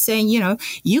doing is saying,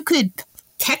 you could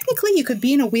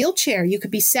be in a wheelchair, you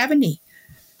could be 70.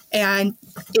 And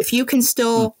if you can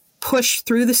still push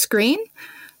through the screen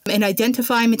and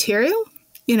identify material,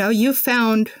 you've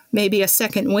found maybe a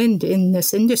second wind in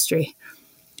this industry.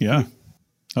 Yeah.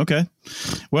 Okay.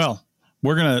 Well,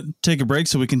 we're going to take a break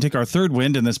so we can take our third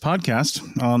wind in this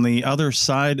podcast on the other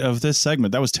side of this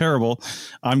segment. That was terrible.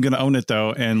 I'm going to own it,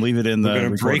 though, and leave it in the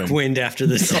recording. Break wind after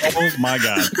this. Oh, my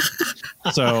God.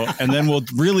 So, and then we'll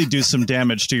really do some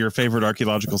damage to your favorite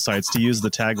archaeological sites, to use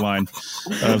the tagline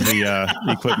of the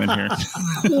equipment here.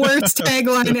 Worst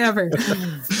tagline ever.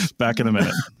 Back in a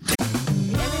minute.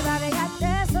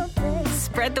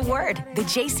 Spread the word. The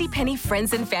JCPenney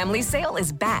Friends and Family Sale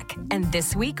is back. And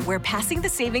this week, we're passing the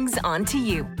savings on to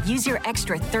you. Use your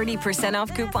extra 30%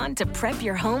 off coupon to prep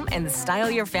your home and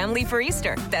style your family for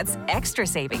Easter. That's extra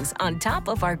savings on top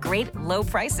of our great low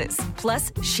prices.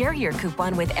 Plus, share your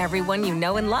coupon with everyone you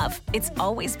know and love. It's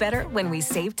always better when we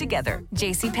save together.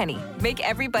 JCPenney. Make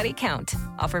everybody count.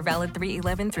 Offer valid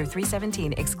 3/11 through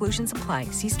 3/17. Exclusions apply.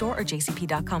 See store or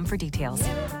jcp.com for details.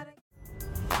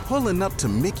 Pulling up to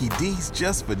Mickey D's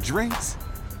just for drinks?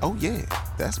 Oh yeah,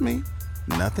 that's me.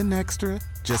 Nothing extra,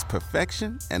 just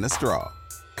perfection and a straw.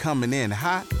 Coming in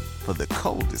hot for the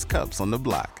coldest cups on the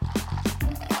block.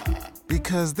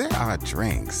 Because there are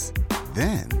drinks.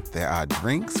 Then there are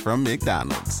drinks from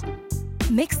McDonald's.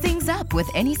 Mix things up with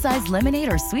any size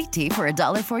lemonade or sweet tea for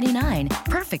 $1.49.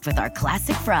 Perfect with our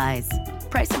classic fries.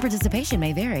 Price and participation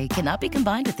may vary. Cannot be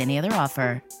combined with any other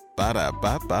offer.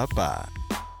 Ba-da-ba-ba-ba.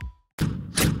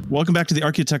 Welcome back to the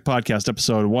ArchaeoTech podcast,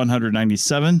 episode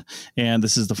 197. And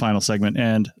this is the final segment.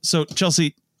 And so,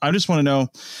 Chelsea, I just want to know,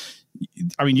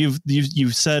 I mean,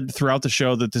 you've said throughout the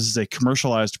show that this is a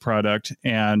commercialized product,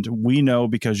 and we know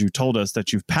because you told us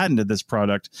that you've patented this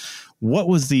product. What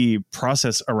was the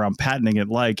process around patenting it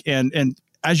like? And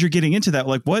as you're getting into that,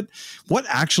 like what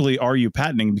actually are you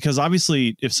patenting? Because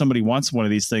obviously, if somebody wants one of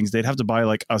these things, they'd have to buy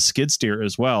like a skid steer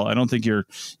as well. I don't think you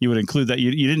would include that.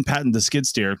 You didn't patent the skid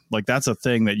steer. Like that's a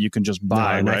thing that you can just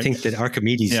buy. No, and right? I think that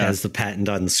Archimedes has the patent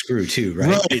on the screw too,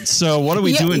 right? Right. So what are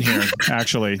we doing here,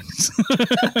 actually?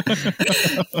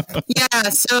 Yeah.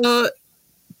 So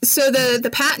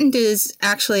the patent is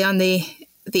actually on the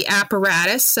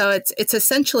apparatus. So it's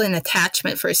essentially an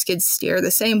attachment for a skid steer,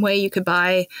 the same way you could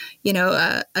buy,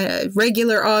 a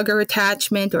regular auger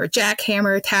attachment or a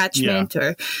jackhammer attachment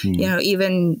or,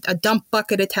 even a dump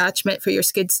bucket attachment for your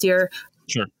skid steer.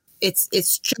 Sure. It's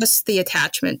just the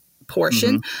attachment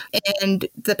portion. Mm-hmm. And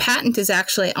the patent is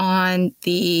actually on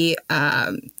the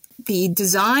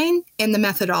design and the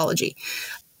methodology.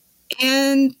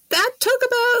 And that took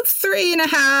about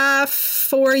 3.5,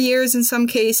 4 years in some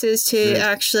cases to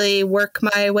actually work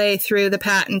my way through the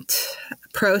patent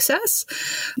process,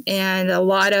 and a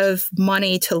lot of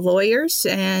money to lawyers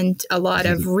and a lot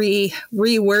of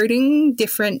rewording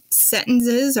different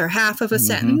sentences or half of a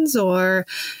sentence or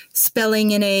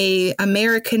spelling in a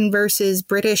American versus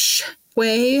British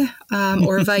way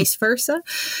or vice versa.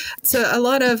 So a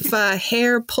lot of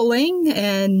hair pulling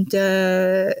and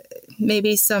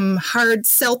maybe some hard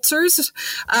seltzers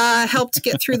helped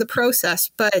get through the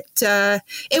process, but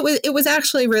it was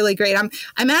actually really great.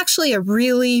 I'm actually a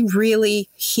really, really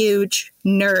huge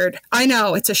nerd. I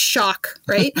know it's a shock,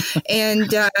 right?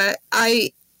 And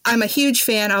I'm a huge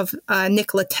fan of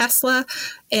Nikola Tesla,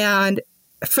 and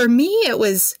for me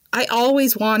I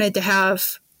always wanted to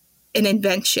have an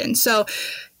invention. So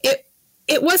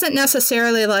it wasn't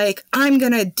necessarily like, I'm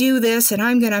going to do this and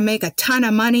I'm going to make a ton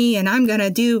of money and I'm going to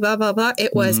do blah, blah, blah.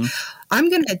 It was, I'm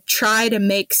going to try to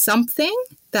make something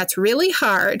that's really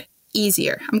hard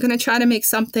easier. I'm going to try to make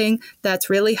something that's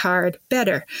really hard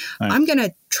better. Right. I'm going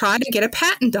to try to get a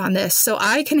patent on this so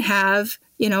I can have,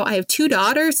 I have 2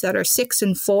 daughters that are 6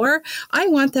 and 4. I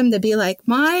want them to be like,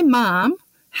 my mom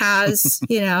has,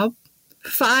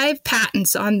 5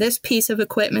 patents on this piece of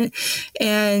equipment.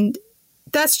 And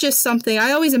that's just something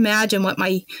I always imagine what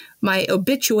my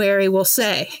obituary will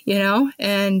say,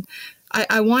 and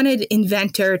I wanted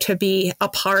Inventor to be a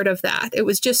part of that. It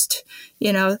was just,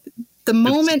 the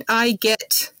moment I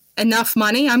get enough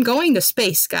money, I'm going to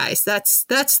space, guys. That's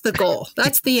the goal.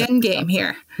 That's the end game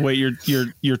here. Wait,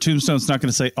 your tombstone's not going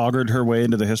to say augured her way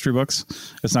into the history books?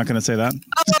 It's not going to say that?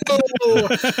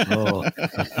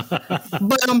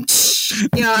 But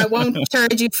I won't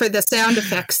charge you for the sound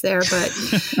effects there, but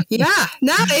yeah,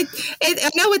 no, I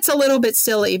know it's a little bit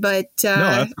silly, but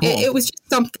that's cool. it was just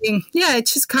something. Yeah,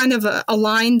 it's just kind of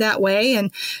aligned that way,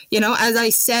 and as I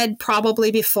said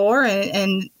probably before,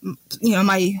 and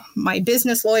my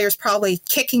business lawyer's probably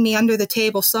kicking me under the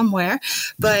table somewhere,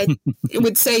 but it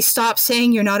would say, stop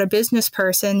saying you're not a business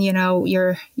person.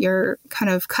 You're kind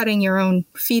of cutting your own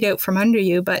feet out from under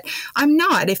you, but I'm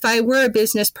not. If I were a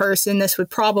business person, this would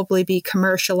probably be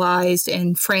commercialized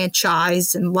and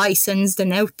franchised and licensed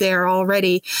and out there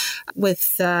already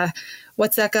with,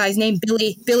 what's that guy's name?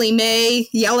 Billy May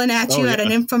yelling at you at an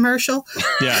infomercial.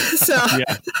 Yeah. So.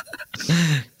 Yeah.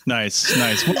 Nice.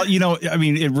 Well,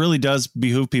 it really does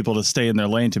behoove people to stay in their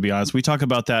lane, to be honest. We talk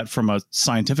about that from a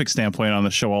scientific standpoint on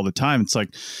the show all the time. It's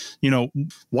like,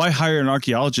 why hire an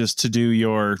archaeologist to do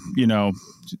your,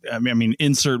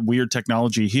 insert weird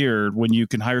technology here when you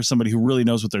can hire somebody who really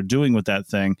knows what they're doing with that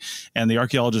thing. And the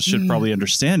archaeologist should probably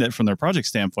understand it from their project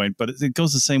standpoint, but it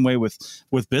goes the same way with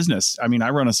business. I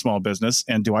run a small business,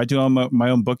 and do I do my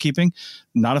own bookkeeping?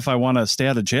 Not if I want to stay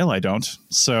out of jail, I don't.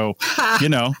 So,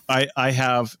 I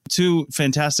have two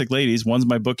fantastic ladies. One's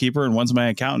my bookkeeper and one's my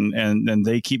accountant, and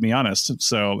they keep me honest.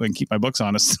 And keep my books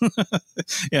honest.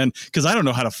 And because I don't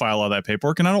know how to file all that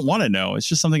paperwork, and I don't want to know. It's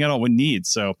just something I don't need.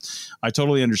 So I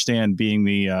totally understand being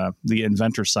the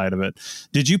inventor side of it.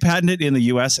 Did you patent it in the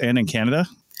US and in Canada?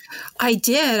 I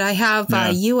did. I have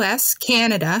US,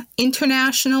 Canada,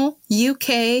 international,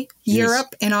 UK,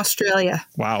 Europe, and Australia.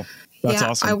 Wow. That's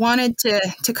awesome. I wanted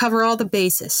to cover all the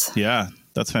bases. Yeah,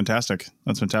 that's fantastic.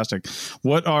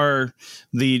 What are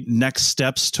the next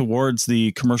steps towards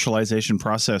the commercialization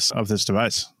process of this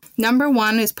device? Number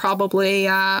one is probably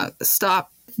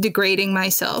stop degrading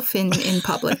myself in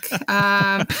public.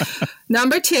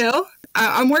 Number two,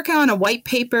 I'm working on a white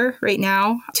paper right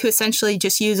now to essentially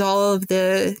just use all of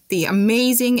the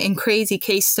amazing and crazy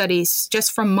case studies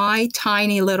just from my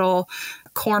tiny little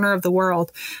corner of the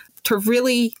world to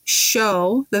really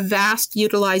show the vast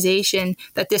utilization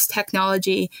that this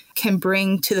technology can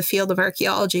bring to the field of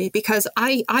archaeology. Because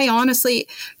I honestly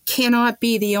cannot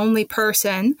be the only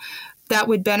person that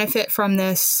would benefit from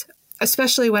this,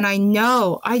 especially when I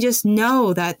just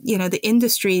know that, the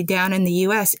industry down in the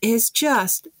US is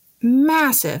just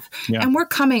massive. Yeah. And we're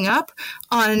coming up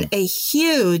on a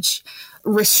huge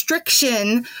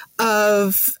restriction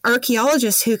of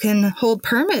archaeologists who can hold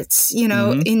permits, in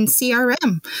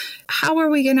CRM. How are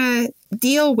we going to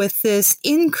deal with this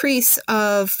increase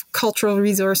of cultural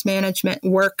resource management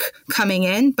work coming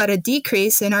in, but a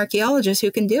decrease in archaeologists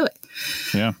who can do it?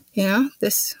 Yeah.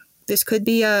 This could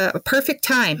be a perfect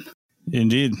time.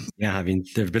 Indeed. Yeah,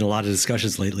 there have been a lot of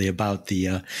discussions lately about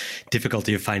the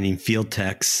difficulty of finding field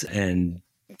techs and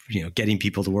getting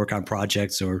people to work on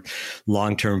projects, or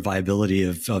long-term viability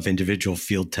of individual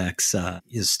field techs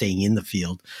is staying in the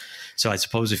field. So I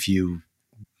suppose if you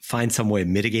find some way of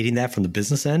mitigating that from the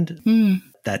business end,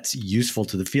 that's useful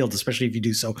to the field, especially if you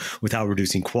do so without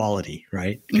reducing quality,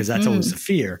 right? Because that's always the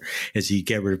fear, is you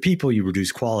get rid of people, you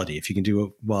reduce quality. If you can do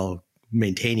it while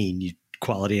maintaining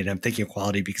quality, and I'm thinking of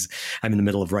quality because I'm in the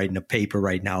middle of writing a paper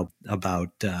right now about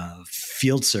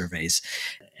field surveys.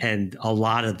 And a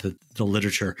lot of the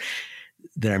literature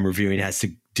that I'm reviewing has to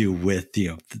do with,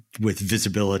 with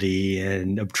visibility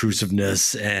and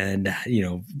obtrusiveness and,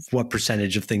 what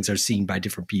percentage of things are seen by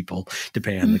different people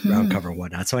depending on the ground cover and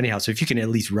whatnot. So anyhow, if you can at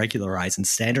least regularize and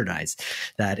standardize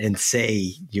that and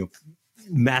say,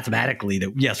 mathematically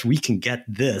that, yes, we can get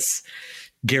this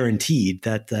guaranteed,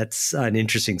 that's an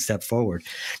interesting step forward.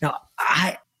 Now,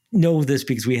 I know this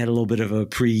because we had a little bit of a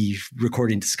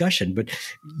pre-recording discussion, but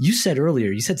you said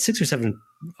 6 or 7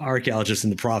 archaeologists in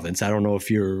the province. I don't know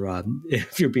if you're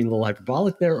being a little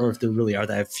hyperbolic there, or if there really are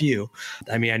that few.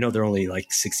 I know there are only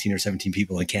like 16 or 17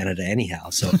 people in Canada anyhow,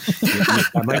 so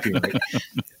I might be right.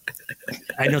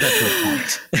 I know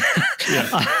that for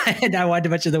a fact. And I wanted to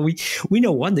mention that we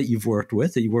know one that you've worked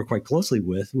with, that you work quite closely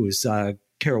with, was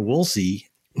Carol Woolsey,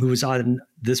 who was on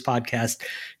this podcast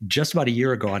just about a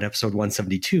year ago on episode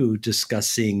 172,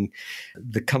 discussing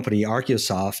the company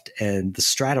ArchaeoSoft and the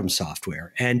Stratum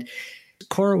software. And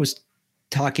Cora was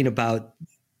talking about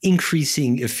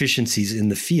increasing efficiencies in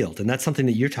the field. And that's something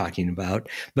that you're talking about.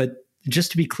 But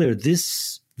just to be clear,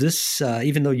 this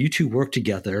even though you two work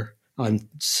together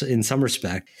in some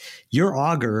respect. Your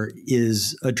Auger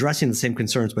is addressing the same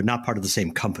concerns, but not part of the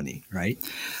same company, right?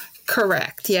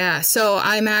 Correct. Yeah. So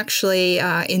I'm actually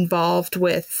involved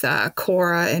with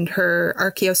Cora and her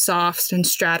ArchaeoSoft and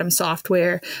Stratum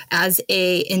software as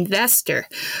a investor,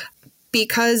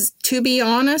 because to be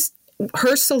honest,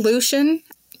 her solution,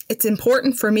 it's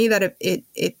important for me that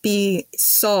it be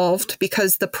solved,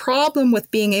 because the problem with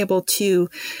being able to,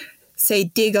 say,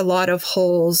 dig a lot of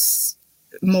holes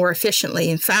more efficiently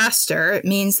and faster, it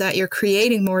means that you're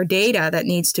creating more data that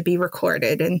needs to be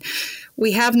recorded. And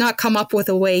we have not come up with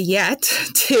a way yet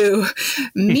to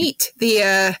meet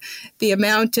the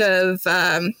amount of,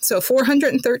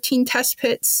 413 test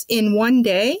pits in one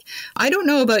day. I don't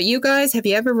know about you guys. Have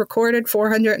you ever recorded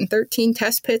 413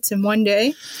 test pits in one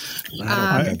day?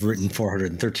 I don't think I've written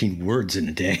 413 words in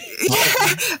a day.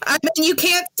 I mean, you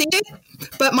can't see it,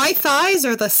 but my thighs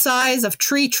are the size of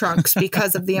tree trunks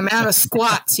because of the amount of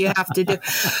squats you have to do.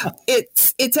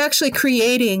 It's actually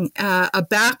creating a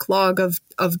backlog of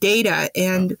data.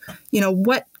 And,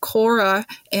 what Cora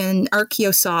and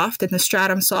ArchaeoSoft and the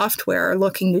Stratum software are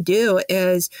looking to do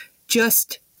is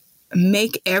just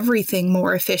make everything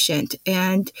more efficient.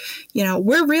 And,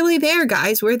 we're really there,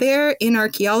 guys. We're there in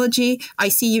archaeology. I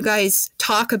see you guys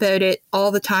talk about it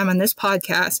all the time on this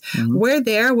podcast. Mm-hmm. We're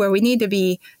there where we need to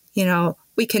be,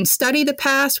 we can study the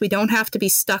past. We don't have to be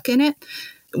stuck in it.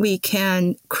 We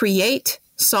can create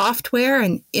software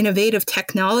and innovative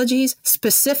technologies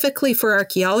specifically for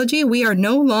archaeology. We are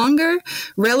no longer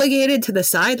relegated to the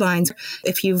sidelines.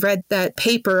 If you've read that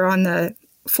paper on the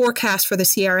forecast for the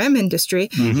CRM industry,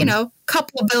 mm-hmm.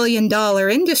 Couple $1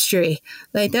 billion industry,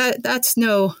 like that's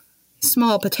no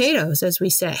small potatoes, as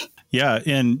we say. Yeah.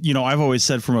 And, I've always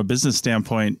said from a business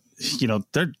standpoint,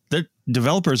 they're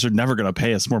developers are never going to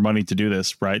pay us more money to do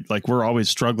this, right? Like we're always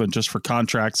struggling just for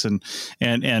contracts and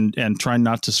trying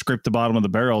not to scrape the bottom of the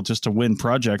barrel just to win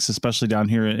projects, especially down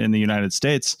here in the United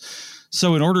States.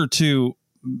 So in order to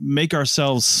make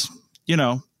ourselves,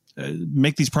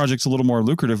 make these projects a little more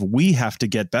lucrative, we have to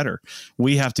get better.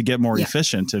 We have to get more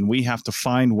efficient, and we have to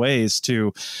find ways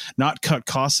to not cut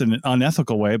costs in an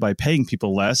unethical way by paying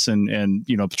people less and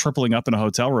tripling up in a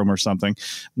hotel room or something.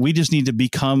 We just need to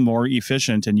become more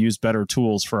efficient and use better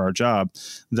tools for our job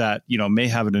that, may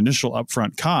have an initial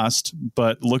upfront cost,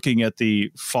 but looking at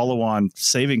the follow-on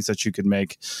savings that you could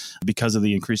make because of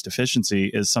the increased efficiency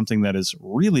is something that is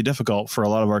really difficult for a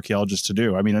lot of archaeologists to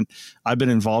do. I mean, I've been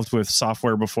involved with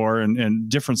software before and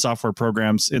different software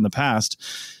programs in the past.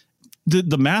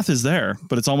 The math is there,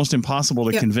 but it's almost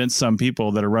impossible to convince some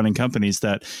people that are running companies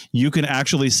that you can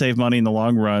actually save money in the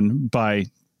long run by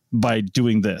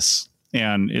doing this.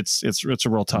 And it's a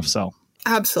real tough sell.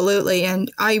 Absolutely.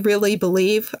 And I really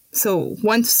believe, so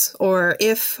once or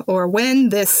if or when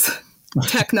this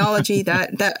technology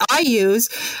that I use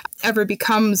ever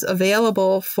becomes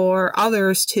available for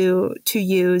others to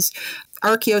use,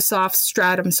 ArchaeoSoft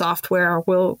Stratum software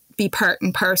will be part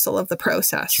and parcel of the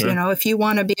process. Sure. If you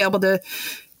want to be able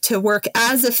to work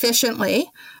as efficiently,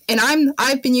 and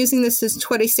I've been using this since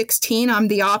 2016. I'm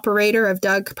the operator. I've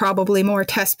dug probably more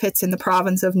test pits in the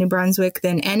province of New Brunswick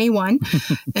than anyone.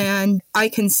 And I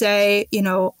can say,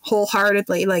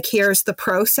 wholeheartedly, like, here's the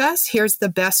process, here's the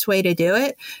best way to do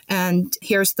it, and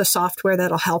here's the software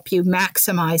that'll help you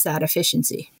maximize that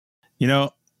efficiency.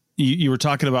 You were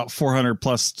talking about 400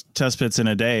 plus test pits in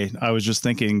a day. I was just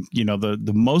thinking,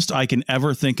 the most I can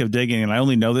ever think of digging, and I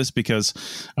only know this because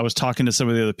I was talking to some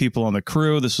of the other people on the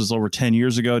crew. This was over 10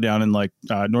 years ago down in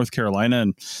North Carolina.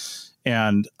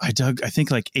 And I dug, I think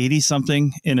 80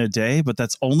 something in a day, but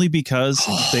that's only because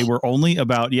they were only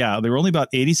about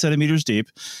 80 centimeters deep,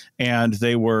 and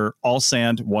they were all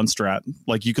sand, one strat.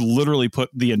 Like you could literally put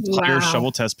the entire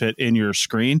shovel test pit in your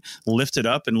screen, lift it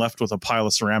up, and left with a pile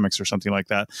of ceramics or something like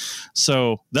that.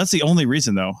 So that's the only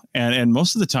reason though. And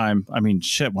most of the time, I mean,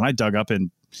 when I dug up in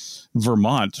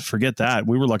Vermont, forget that.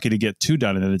 We were lucky to get 2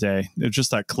 done in a day. It was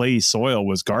just that clayey soil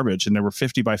was garbage, and there were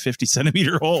 50 by 50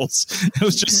 centimeter holes. It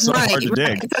was just so hard to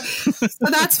dig. So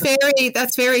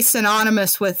that's very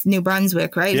synonymous with New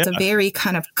Brunswick, right? Yeah. It's a very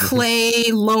kind of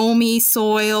clay, loamy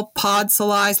soil,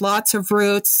 podsilized, lots of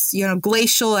roots,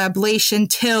 glacial ablation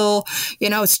till,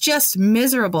 it's just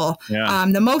miserable. Yeah.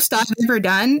 The most I've ever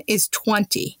done is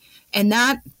 20. And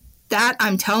that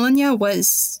I'm telling you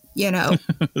was,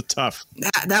 tough.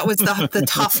 That was the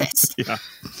toughest.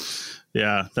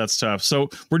 Yeah, that's tough. So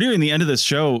we're nearing the end of this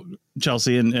show,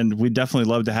 Chelsea, and we'd definitely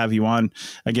love to have you on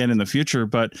again in the future.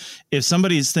 But if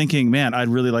somebody's thinking, man, I'd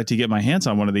really like to get my hands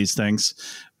on one of these things,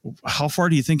 how far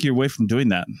do you think you're away from doing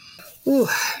that? Ooh.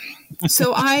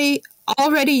 So I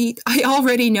already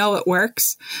know it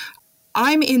works.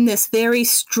 I'm in this very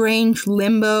strange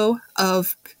limbo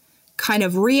of kind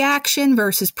of reaction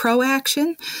versus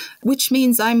proaction, which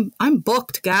means I'm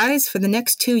booked, guys, for the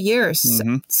next 2 years,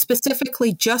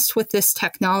 specifically just with this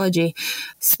technology,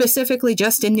 specifically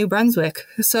just in New Brunswick.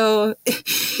 So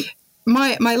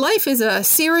my life is a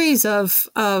series of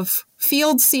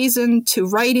field season to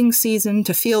writing season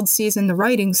to field season to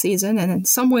writing season, and then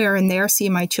somewhere in there see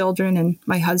my children and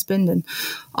my husband and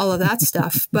all of that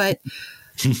stuff. But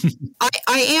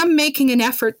I am making an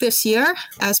effort this year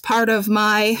as part of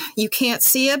my, you can't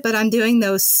see it, but I'm doing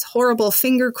those horrible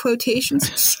finger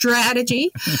quotations, strategy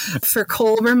for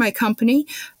Colwell, my company,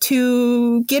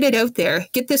 to get it out there,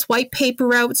 get this white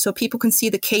paper out so people can see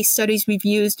the case studies we've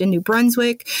used in New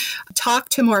Brunswick, talk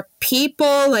to more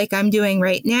people like I'm doing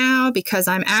right now, because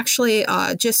I'm actually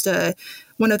just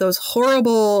one of those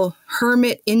horrible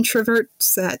hermit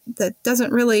introverts that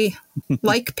doesn't really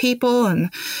like people.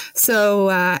 And so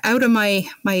out of my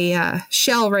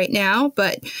shell right now,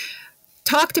 but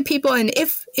talk to people. And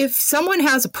if someone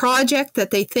has a project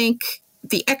that they think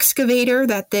the excavator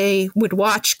that they would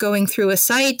watch going through a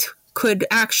site could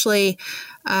actually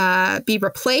be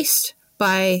replaced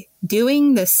by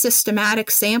doing the systematic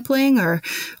sampling or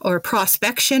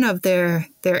prospection of their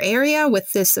area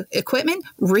with this equipment,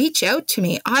 reach out to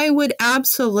me. I would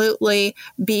absolutely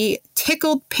be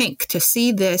tickled pink to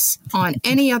see this on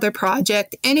any other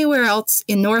project anywhere else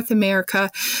in North America,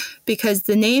 because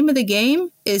the name of the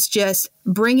game is just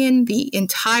bringing the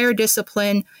entire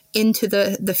discipline into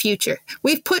the future.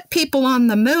 We've put people on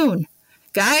the moon.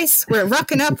 Guys, we're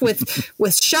rocking up with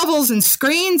shovels and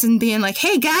screens and being like,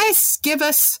 hey, guys, give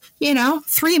us,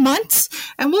 3 months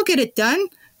and we'll get it done.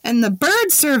 And the bird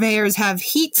surveyors have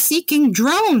heat-seeking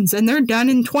drones and they're done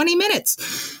in 20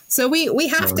 minutes. So we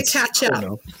have to catch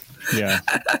up. Yeah.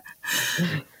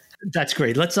 That's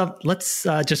great. Let's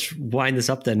just wind this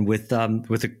up then with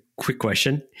a quick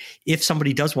question. If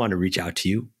somebody does want to reach out to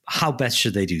you, how best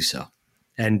should they do so?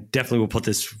 And definitely we'll put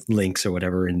this links or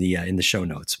whatever in the show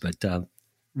notes. But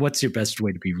what's your best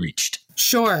way to be reached?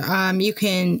 Sure. You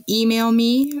can email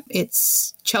me.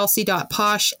 It's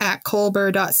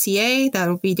chelsea.pasch@colbert.ca.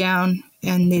 That'll be down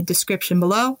in the description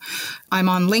below. I'm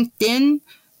on LinkedIn.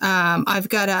 I've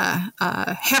got a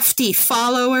hefty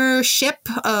followership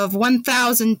of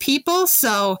 1,000 people.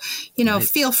 So,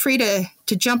 feel free to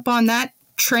jump on that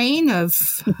train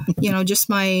of, just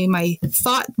my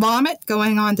thought vomit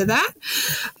going on to that.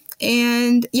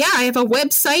 And yeah, I have a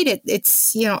website.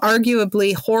 It's,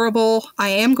 arguably horrible. I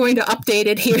am going to update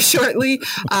it here shortly.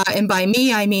 And by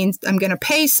me, I mean, I'm going to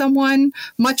pay someone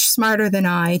much smarter than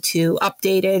I to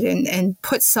update it and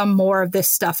put some more of this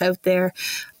stuff out there.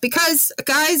 Because,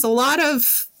 guys, a lot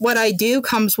of what I do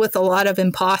comes with a lot of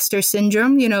imposter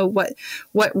syndrome. What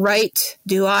right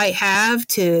do I have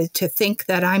to think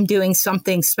that I'm doing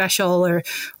something special or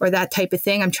that type of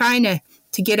thing? I'm trying to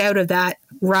get out of that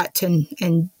rut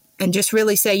and just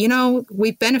really say,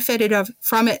 we've benefited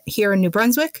from it here in New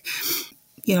Brunswick.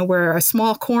 We're a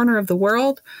small corner of the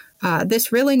world.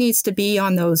 This really needs to be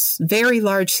on those very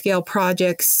large scale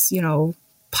projects,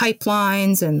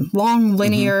 pipelines and long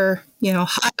linear,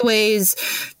 highways,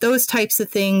 those types of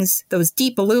things, those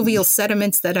deep alluvial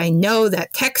sediments that I know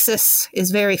that Texas is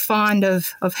very fond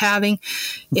of having.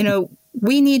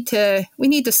 We need to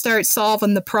start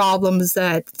solving the problems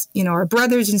that, our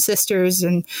brothers and sisters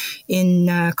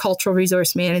in cultural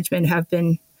resource management have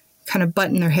been kind of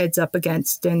butting their heads up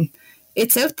against. And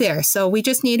it's out there. So we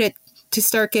just need it to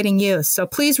start getting used. So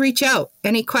please reach out.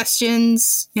 Any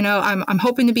questions? I'm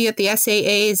hoping to be at the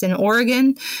SAAs in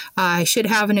Oregon. I should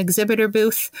have an exhibitor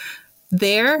booth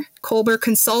there. Colbert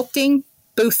Consulting,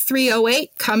 booth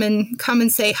 308. Come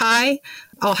and say hi.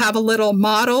 I'll have a little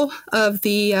model of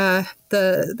the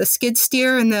skid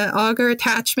steer and the auger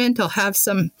attachment. I'll have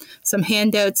some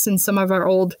handouts and some of our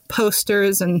old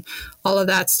posters and all of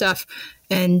that stuff.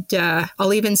 And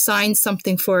I'll even sign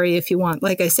something for you if you want.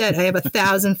 Like I said, I have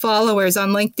 1,000 followers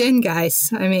on LinkedIn,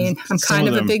 guys. I mean, I'm kind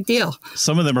of a big deal.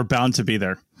 Some of them are bound to be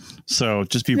there. So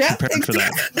just be prepared for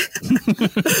that.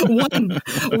 One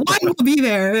will be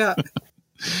there, yeah.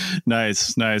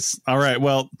 Nice. All right.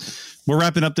 Well, we're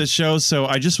wrapping up this show. So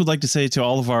I just would like to say to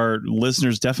all of our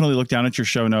listeners, definitely look down at your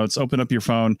show notes, open up your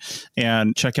phone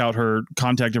and check out her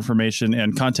contact information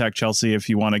and contact Chelsea if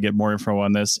you want to get more info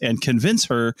on this and convince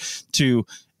her to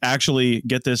actually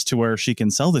get this to where she can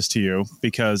sell this to you,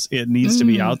 because it needs to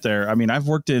be out there. I mean, I've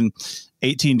worked in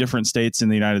 18 different states in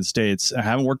the United States. I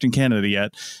haven't worked in Canada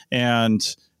yet. And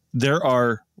there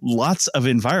are lots of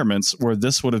environments where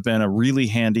this would have been a really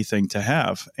handy thing to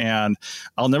have. And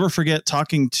I'll never forget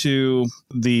talking to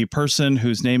the person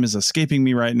whose name is escaping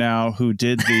me right now, who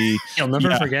did the... You'll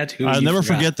never forget who I'll never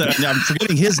forget that. I'm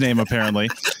forgetting his name, apparently.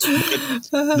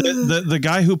 The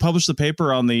guy who published the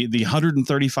paper on the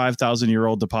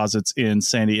 135,000-year-old deposits in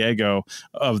San Diego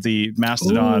of the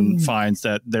mastodon finds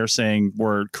that they're saying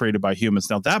were created by humans.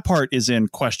 Now, that part is in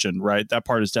question, right? That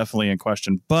part is definitely in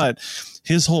question. But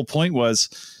his whole point was,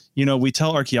 we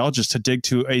tell archaeologists to dig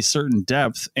to a certain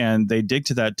depth, and they dig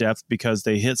to that depth because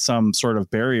they hit some sort of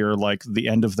barrier, like the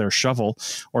end of their shovel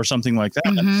or something like that.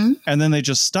 Mm-hmm. And then they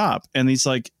just stop. And he's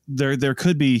like, there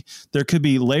could be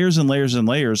layers and layers and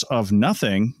layers of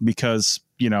nothing because,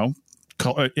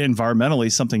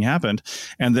 environmentally something happened,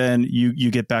 and then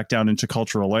you get back down into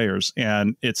cultural layers,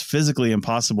 and it's physically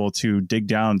impossible to dig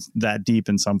down that deep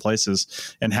in some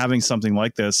places. And having something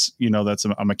like this, that's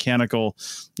a mechanical,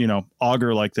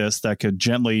 auger like this that could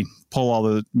gently pull all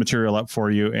the material up for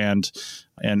you and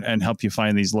help you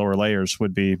find these lower layers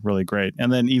would be really great.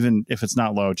 And then even if it's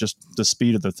not low, just the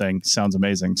speed of the thing sounds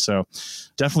amazing. So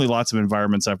definitely lots of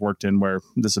environments I've worked in where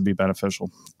this would be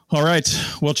beneficial. All right.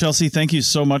 Well, Chelsea, thank you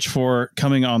so much for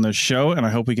coming on the show, and I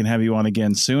hope we can have you on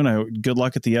again soon. Good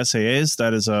luck at the SAAs.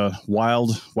 That is a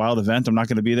wild event. I'm not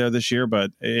going to be there this year,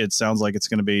 but it sounds like it's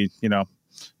going to be,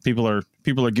 people are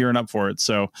gearing up for it.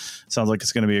 So it sounds like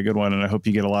it's going to be a good one, and I hope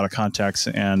you get a lot of contacts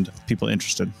and people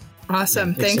interested.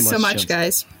 Awesome. Yeah, thanks so much,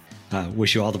 guys.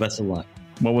 Wish you all the best of luck.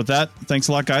 Well, with that, thanks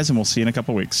a lot, guys, and we'll see you in a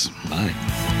couple of weeks. Bye.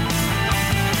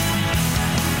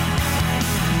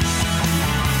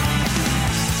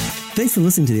 Thanks for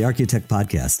listening to the ArchaeoTech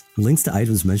podcast. Links to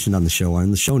items mentioned on the show are in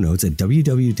the show notes at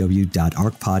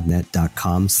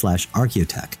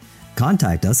www.archpodnet.com/archaeotech.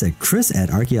 Contact us at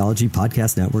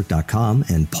chris@archaeologypodcastnetwork.com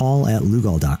and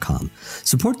paul@lugal.com.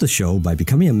 Support the show by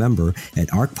becoming a member at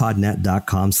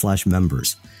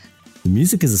archpodnet.com/members. The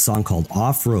music is a song called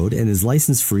Off-Road and is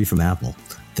license free from Apple.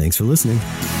 Thanks for listening.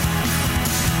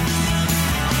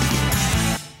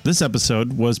 This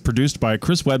episode was produced by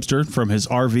Chris Webster from his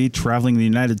RV traveling the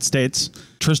United States,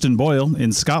 Tristan Boyle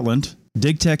in Scotland,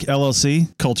 DigTech LLC,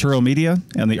 Culturo Media,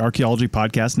 and the Archaeology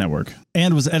Podcast Network,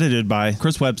 and was edited by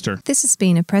Chris Webster. This has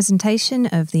been a presentation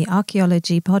of the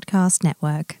Archaeology Podcast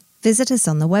Network. Visit us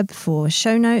on the web for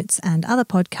show notes and other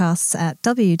podcasts at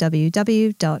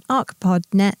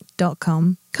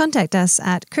www.archpodnet.com. Contact us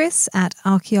at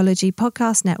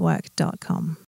chris@archaeologypodcastnetwork.com.